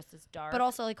was just as dark. But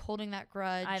also like holding that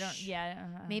grudge. I don't. Yeah.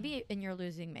 Maybe in You're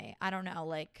Losing Me. I don't know.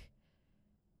 Like.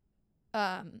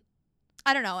 I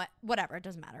don't know. Whatever. It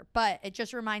doesn't matter. But it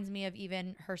just reminds me of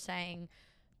even her saying,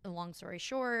 "Long story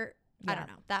short." Yeah. I don't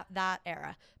know that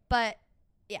era. But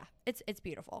yeah, it's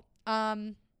beautiful.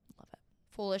 Love it.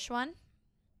 Foolish One.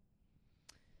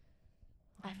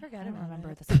 I forget. I don't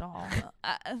remember this at all.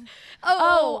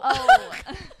 Oh.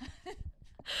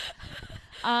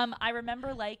 I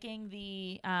remember liking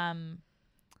the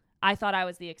I Thought I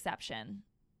Was the Exception.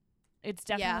 It's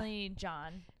definitely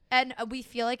John. And we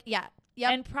feel like, Yep.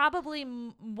 And probably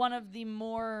one of the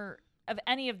more of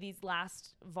any of these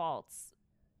last vaults,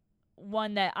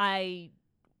 one that I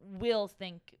will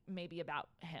think maybe about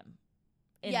him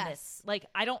in this. Like,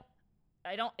 I don't,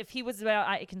 if he was about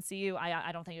I Can See You,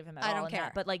 I don't think of him at all. I don't care.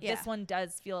 That. But like this one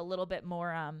does feel a little bit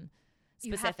more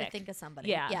specific. You have to think of somebody.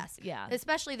 Yeah. Yes. Yeah.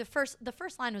 Especially the first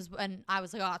line was when I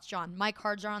was like, oh, it's John. My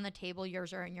cards are on the table.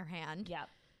 Yours are in your hand. Yeah.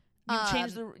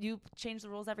 You change the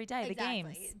rules every day.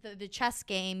 Exactly. The games, the chess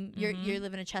game. You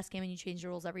live in a chess game and you change the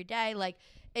rules every day. Like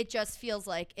it just feels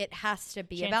like it has to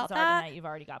be Chances about are that. Tonight you've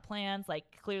already got plans. Like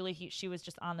clearly she was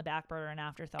just on the back burner, an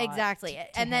afterthought. Exactly.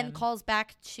 And then calls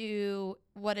back to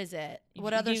what is it?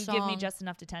 What other song? You give me just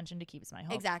enough attention to keep my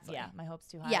hopes. Exactly. Yeah, my hopes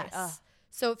too high. Yes. Ugh.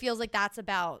 So it feels like that's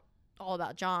all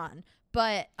about John.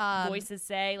 But voices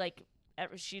say like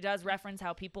she does reference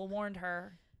how people warned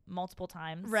her multiple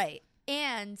times. Right.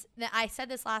 And I said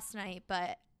this last night,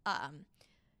 but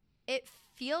it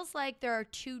feels like there are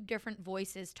two different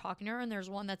voices talking to her, and there's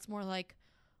one that's more like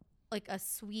a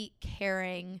sweet,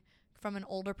 caring from an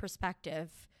older perspective.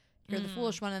 You're the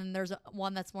foolish one, and there's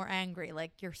one that's more angry,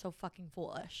 like you're so fucking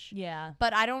foolish. Yeah.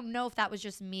 But I don't know if that was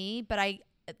just me, but I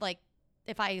like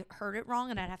if I heard it wrong,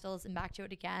 and I'd have to listen back to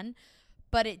it again.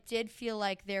 But it did feel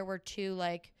like there were two,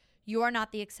 like, you are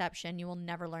not the exception. You will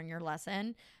never learn your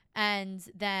lesson. And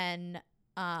then,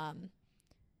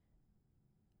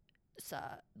 so,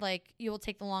 like, you will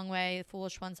take the long way. The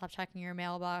foolish one, stop checking your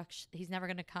mailbox. He's never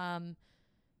going to come.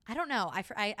 I don't know.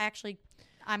 I actually,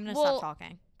 I'm going to stop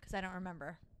talking because I don't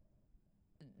remember.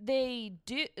 They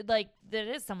do, like, there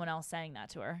is someone else saying that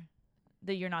to her.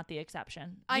 That you're not the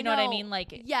exception. You know what what I mean?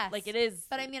 Like, yes. Like, it is.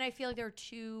 But I mean, I feel like there are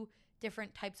two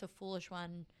different types of foolish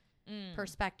one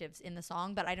perspectives in the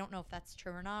song, but I don't know if that's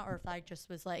true or not, or if I just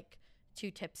was like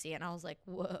too tipsy and I was like,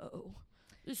 whoa,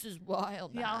 this is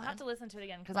wild, man. Yeah, I'll have to listen to it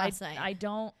again because I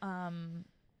don't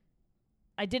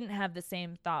I didn't have the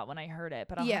same thought when I heard it,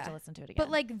 but I'll have to listen to it again. But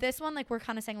like this one, like we're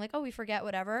kind of saying like, oh, we forget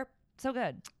whatever. So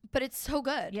good. But it's so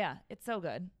good. Yeah, it's so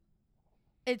good.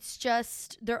 It's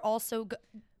just they're all so good.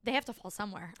 They have to fall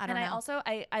somewhere. I don't know. And I also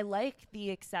I like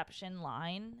the exception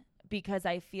line because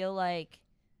I feel like,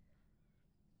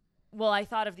 well, I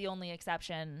thought of the only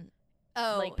exception,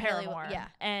 like Paramore, yeah,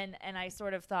 and I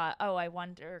sort of thought, oh, I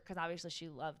wonder, because obviously she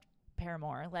loved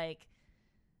Paramore. Like,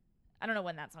 I don't know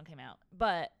when that song came out,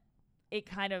 but it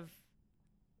kind of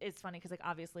is funny because like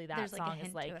obviously that there's song like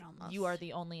is like you are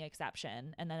the only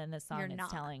exception, and then in this song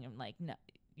it's telling him like, no,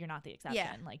 you're not the exception.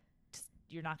 Yeah. Like,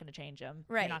 you're not going to change him.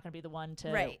 Right. You're not going to be the one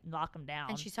to knock him down.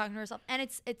 And she's talking to herself, and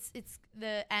it's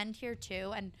the end here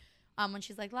too, and when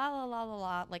she's like la la la la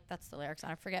la, like that's the lyrics,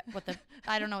 and I forget what the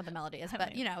I don't know what the melody is,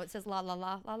 but you know it says la la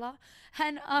la la la,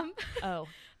 and oh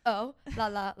la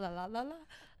la la la la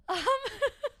la.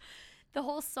 The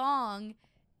whole song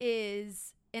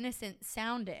is innocent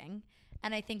sounding,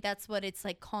 and I think that's what it's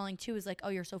like calling to, is like, oh,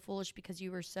 you're so foolish because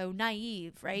you were so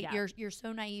naive, right? Yeah. You're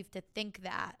so naive to think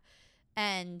that,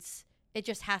 and it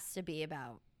just has to be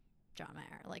about John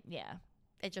Mayer. Like, yeah,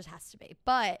 it just has to be.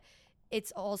 But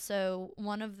it's also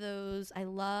one of those, I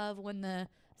love when the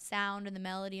sound and the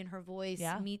melody in her voice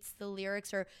meets the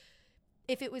lyrics, or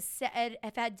if it was said,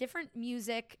 if it had different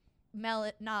music,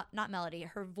 not melody,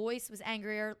 her voice was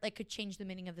angrier, like could change the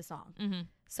meaning of the song. Mm-hmm.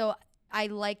 So I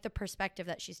like the perspective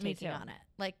that she's taking on it.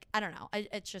 Like, I don't know.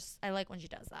 It's just, I like when she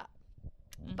does that.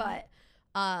 Mm-hmm. But,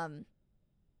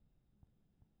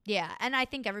 yeah, and I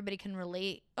think everybody can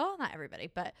relate. Oh, not everybody,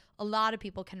 but a lot of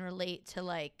people can relate to,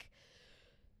 like,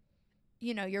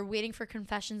 you know, you're waiting for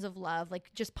confessions of love,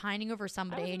 like just pining over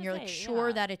somebody, and you're like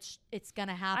sure that it's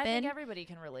gonna happen. I think everybody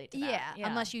can relate to that. Yeah,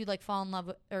 unless you like fall in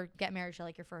love or get married to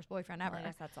like your first boyfriend ever. Well, I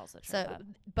guess that's also true. So,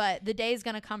 but the day is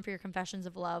gonna come for your confessions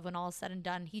of love when all is said and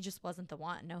done. He just wasn't the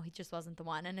one. No, he just wasn't the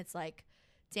one. And it's like,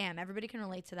 damn, everybody can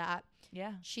relate to that.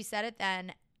 Yeah. She said it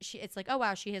then. It's like, oh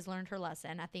wow, she has learned her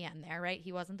lesson at the end there, right?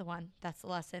 He wasn't the one. That's the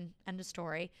lesson. End of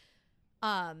story.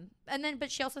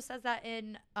 But she also says that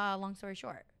in Long Story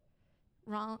Short.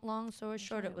 Long story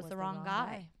short, it was the wrong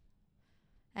guy.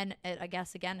 And I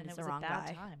guess again, it's the wrong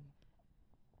guy. Time.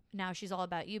 Now she's all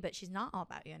about you, but she's not all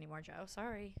about you anymore, Joe.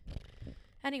 Sorry.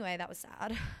 Anyway, that was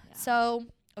sad. Yeah. So,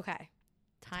 okay.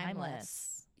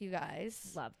 Timeless. You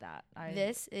guys. Love that.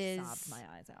 This is sobbed my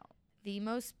eyes out. The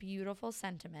most beautiful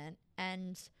sentiment.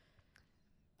 And,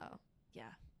 yeah.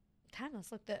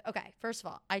 Timeless. Look, okay, first of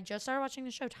all, I just started watching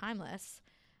the show Timeless,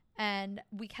 and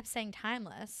we kept saying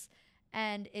Timeless,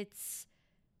 and it's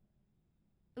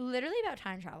literally about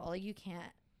time travel. Like, you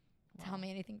can't tell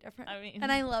me anything different. I mean,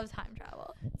 and I love time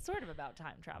travel. It's sort of about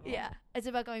time travel. Yeah. It's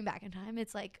about going back in time.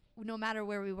 It's like, no matter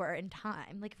where we were in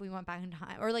time, like if we went back in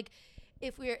time, or like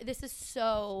if this is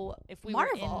so if we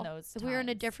Marvel, were in those if we were in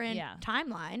a times, different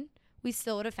timeline, we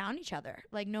still would have found each other.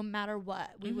 Like, no matter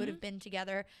what, we would have been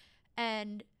together.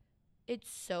 And it's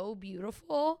so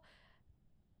beautiful.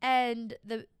 And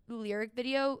the lyric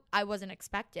video, I wasn't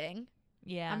expecting.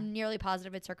 Yeah. I'm nearly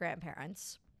positive it's her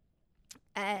grandparents.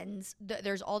 And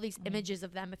there's all these images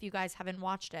of them if you guys haven't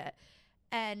watched it.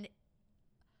 And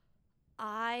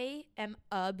I am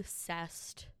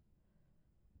obsessed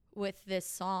with this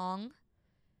song.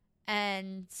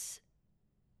 And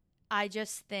I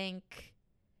just think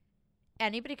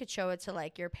anybody could show it to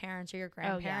like your parents or your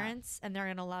grandparents and they're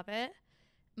going to love it.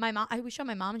 My mom, we showed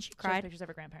my mom and she cried. Pictures of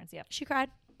her grandparents. Yep. She cried.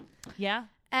 Yeah.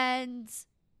 And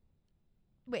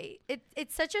wait,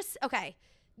 it's such a, okay.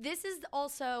 This is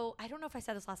also, I don't know if I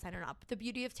said this last time or not, but the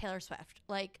beauty of Taylor Swift.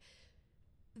 Like,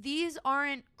 these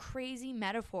aren't crazy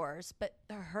metaphors, but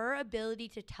her ability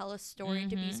to tell a story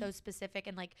to be so specific,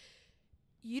 and like,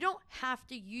 you don't have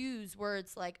to use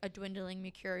words like a dwindling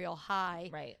mercurial high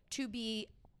to be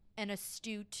an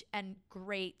astute and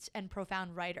great and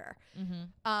profound writer.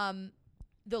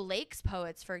 The Lakes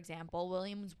poets, for example,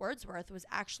 William Wordsworth was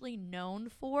actually known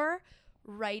for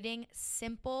writing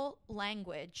simple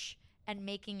language and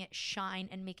making it shine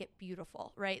and make it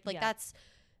beautiful, right? Like that's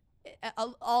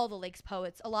all the Lakes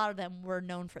poets, a lot of them were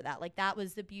known for that. Like, that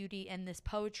was the beauty in this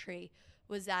poetry,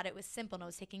 was that it was simple and it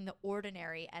was taking the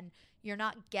ordinary, and you're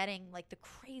not getting like the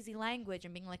crazy language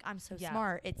and being like, I'm so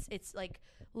smart. It's like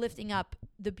lifting up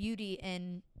the beauty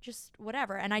in just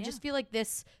whatever. And I just feel like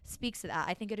this speaks to that.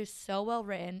 I think it is so well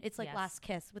written. It's like Last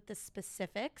Kiss with the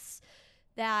specifics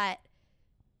that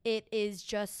it is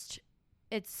just,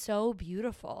 it's so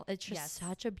beautiful. It's just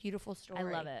such a beautiful story. I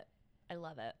love it. I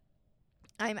love it.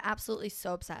 I'm absolutely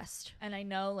so obsessed. And I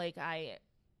know, like, I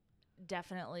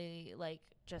definitely, like,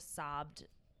 just sobbed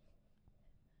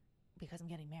because I'm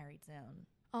getting married soon.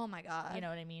 Oh, my God. You know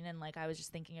what I mean? And, like, I was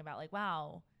just thinking about, like,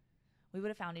 wow, we would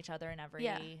have found each other in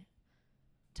every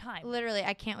time. Literally,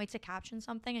 I can't wait to caption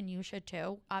something, and you should,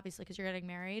 too, obviously, because you're getting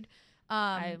married.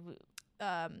 I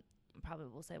probably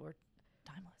will say we're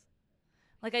timeless.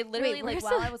 Like, I literally, like,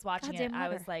 while I was watching it, I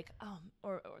was like,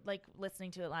 or like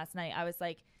listening to it last night, I was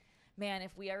like, man,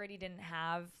 if we already didn't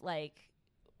have like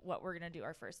what we're going to do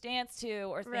our first dance to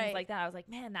or things like that, I was like,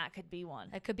 man, that could be one.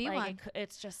 It could be like, one.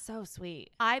 It's just so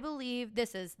sweet. I believe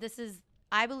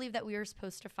I believe that we were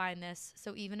supposed to find this.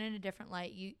 So even in a different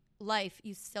life,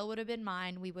 you still would have been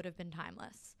mine. We would have been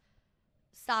timeless.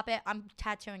 Stop it. I'm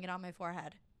tattooing it on my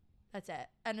forehead. That's it.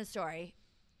 End of story.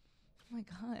 Oh my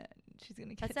God. She's going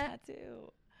to get a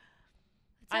tattoo.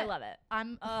 I love it. Oh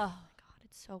my God.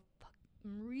 It's so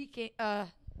freaking, oh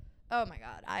my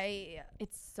God.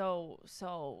 It's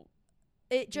so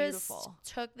it beautiful.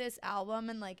 Just took this album,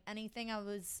 and like anything I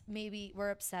was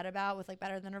were upset about with like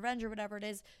Better Than Revenge or whatever it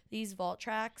is, these vault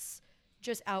tracks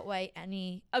just outweigh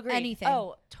anything.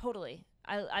 Oh, totally.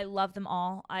 I love them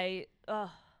all.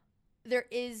 There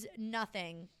is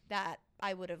nothing that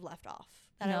I would have left off.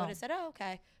 I would have said, oh,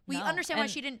 okay. We understand why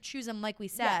she didn't choose them, like we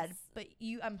said, but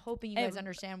I'm hoping you guys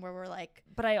understand where we're like.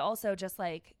 But I also just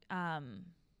like,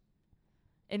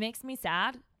 it makes me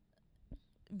sad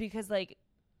because like,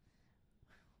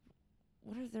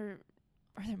 are there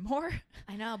more?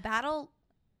 I know. Battle,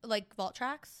 like vault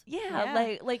tracks?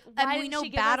 Yeah. Like and we know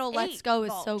Battle Let's Go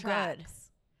is so good.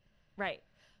 Right.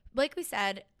 Like we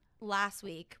said last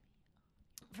week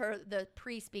for the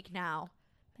pre-Speak Now,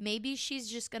 maybe she's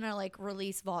just going to like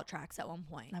release vault tracks at one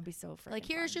point. That'd be so freaking like,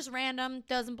 here's fun. just random,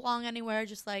 doesn't belong anywhere,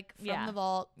 just like from the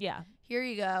vault. Yeah. Here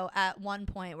you go at one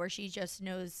point where she just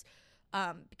knows,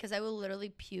 because I will literally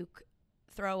puke,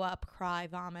 throw up, cry,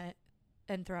 vomit,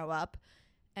 and throw up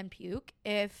and puke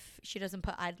if she doesn't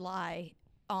put I'd Lie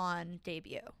on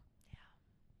debut. Yeah.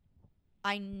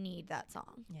 I need that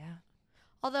song. Yeah.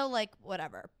 Although, like,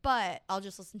 whatever. But I'll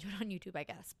just listen to it on YouTube, I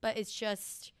guess. But it's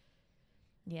just.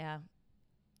 Yeah.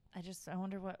 I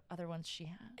wonder what other ones she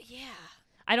has. Yeah.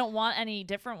 I don't want any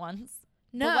different ones.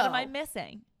 No. But what am I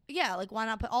missing? Yeah, like why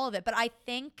not put all of it? But I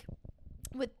think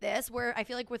with this, where I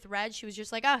feel like with Red, she was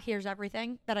just like, oh, here's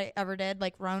everything that I ever did.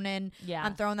 Like Ronan, Yeah.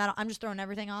 I'm just throwing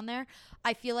everything on there.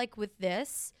 I feel like with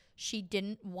this, she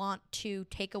didn't want to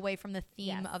take away from the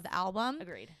theme of the album.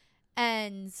 Agreed.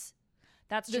 And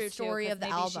that's the true story too, of the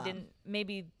maybe album. She didn't,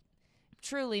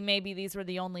 maybe these were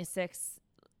the only 6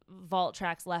 vault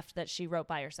tracks left that she wrote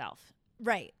by herself.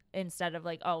 Right. Instead of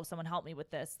like, oh, someone help me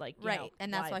with this. Like, you know,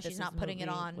 And that's why she's not putting it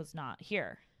on. Was not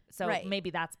here. So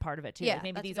maybe that's part of it too. Yeah, Like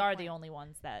maybe these are the only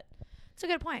ones that. It's a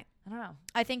good point. I don't know.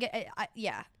 I think,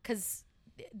 because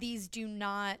these do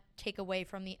not take away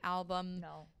from the album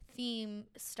theme,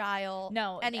 style,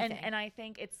 anything. And I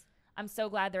think I'm so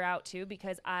glad they're out too,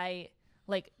 because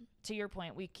to your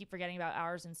point, we keep forgetting about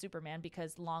Ours and Superman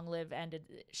because Long Live ended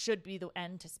should be the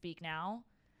end to Speak Now,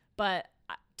 but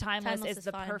Timeless is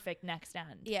the perfect next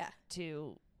end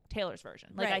to Taylor's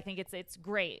version. Like I think it's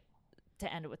great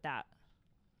to end it with that.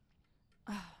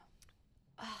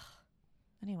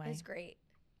 Anyway, it's great.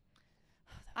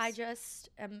 I just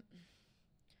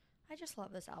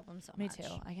love this album so much. Me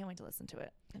too. I can't wait to listen to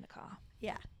it in the car.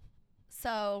 Yeah.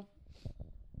 So,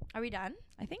 are we done?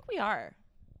 I think we are.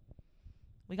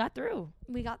 We got through.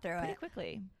 We got through pretty it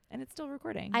quickly, and it's still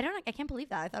recording. I can't believe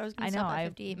that. I thought it was going to stop at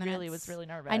 58 minutes. I really was really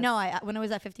nervous. I know. When it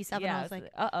was at 57, I was like,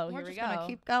 here we go. Gonna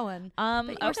keep going.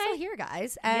 But we're still here,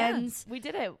 guys, and we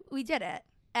did it. We did it,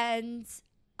 and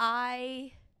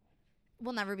I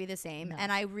will never be the same. No.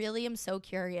 And I really am so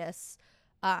curious,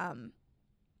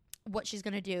 what she's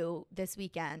gonna do this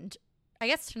weekend. I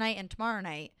guess tonight and tomorrow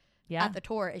night at the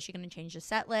tour. Is she gonna change the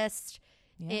set list?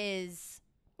 Yeah.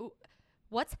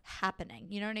 What's happening?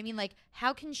 You know what I mean? Like,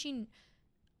 how can she?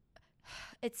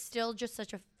 It's still just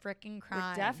such a freaking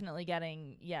crime. We're definitely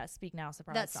getting Speak Now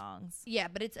surprise songs. Yeah,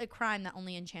 but it's a crime that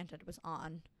only Enchanted was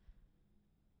on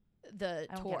the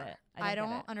tour. I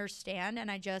don't understand, and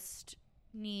I just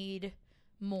need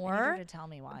more. I need her to tell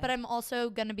me why. But I'm also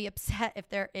gonna be upset if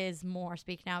there is more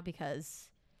Speak Now because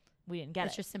we didn't get it.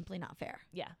 It's just simply not fair.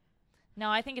 Yeah. No,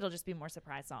 I think it'll just be more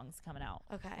surprise songs coming out.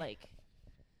 Okay. Like,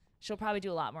 she'll probably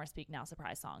do a lot more Speak Now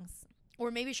surprise songs.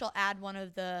 Or maybe she'll add one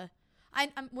of the.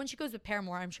 When she goes with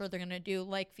Paramore, I'm sure they're gonna do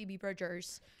like Phoebe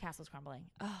Bridgers, Castles Crumbling.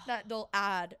 That they'll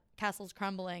add Castles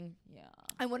Crumbling. Yeah.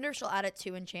 I wonder if she'll add it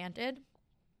to Enchanted,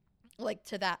 like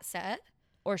to that set,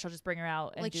 or she'll just bring her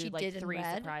out and like do she like did 3 in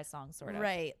Red. Surprise songs, sort of.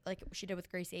 Right, like she did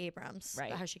with Gracie Abrams,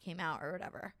 right? How she came out or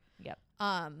whatever. Yep.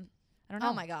 I don't know.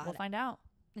 Oh my god, we'll find out.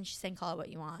 And she sang "Call It What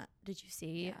You Want." Did you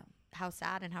see how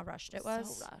sad and how rushed it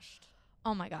was? So rushed.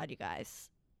 Oh my god, you guys.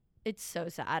 It's so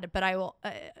sad, but I will.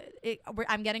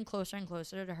 I'm getting closer and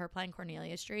closer to her playing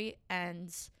Cornelia Street,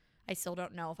 and I still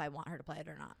don't know if I want her to play it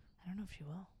or not. I don't know if she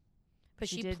will. But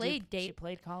she played She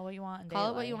played "Call It What You Want" and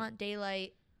 "Call It What You Want,"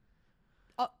 "Daylight."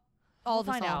 All we'll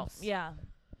the find songs. out. Yeah.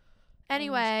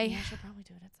 Anyway, she'll probably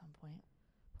do it at some point.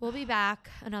 We'll be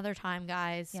back another time,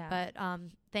 guys. Yeah. But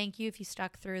thank you if you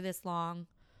stuck through this long.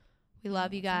 We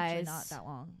love you guys. Not that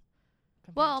long.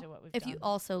 Well, to what we've if done. you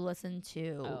also listened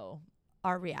to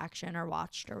our reaction or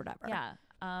watched or whatever. Yeah.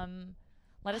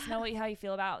 Let us know how you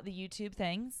feel about the YouTube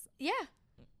things. Yeah.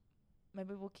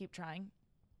 Maybe we'll keep trying.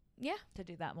 Yeah. To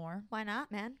do that more. Why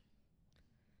not, man?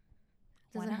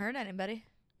 Doesn't hurt anybody.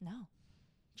 No.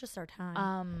 Just our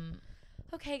time.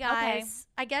 Okay, guys. Okay.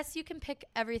 I guess you can pick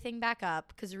everything back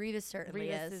up because Revis certainly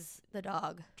is the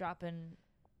dog. Dropping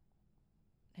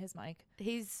his mic.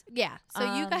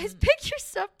 So you guys pick your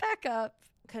stuff back up.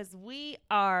 Because we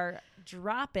are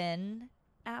dropping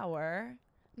our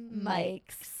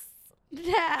mics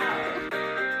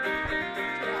now.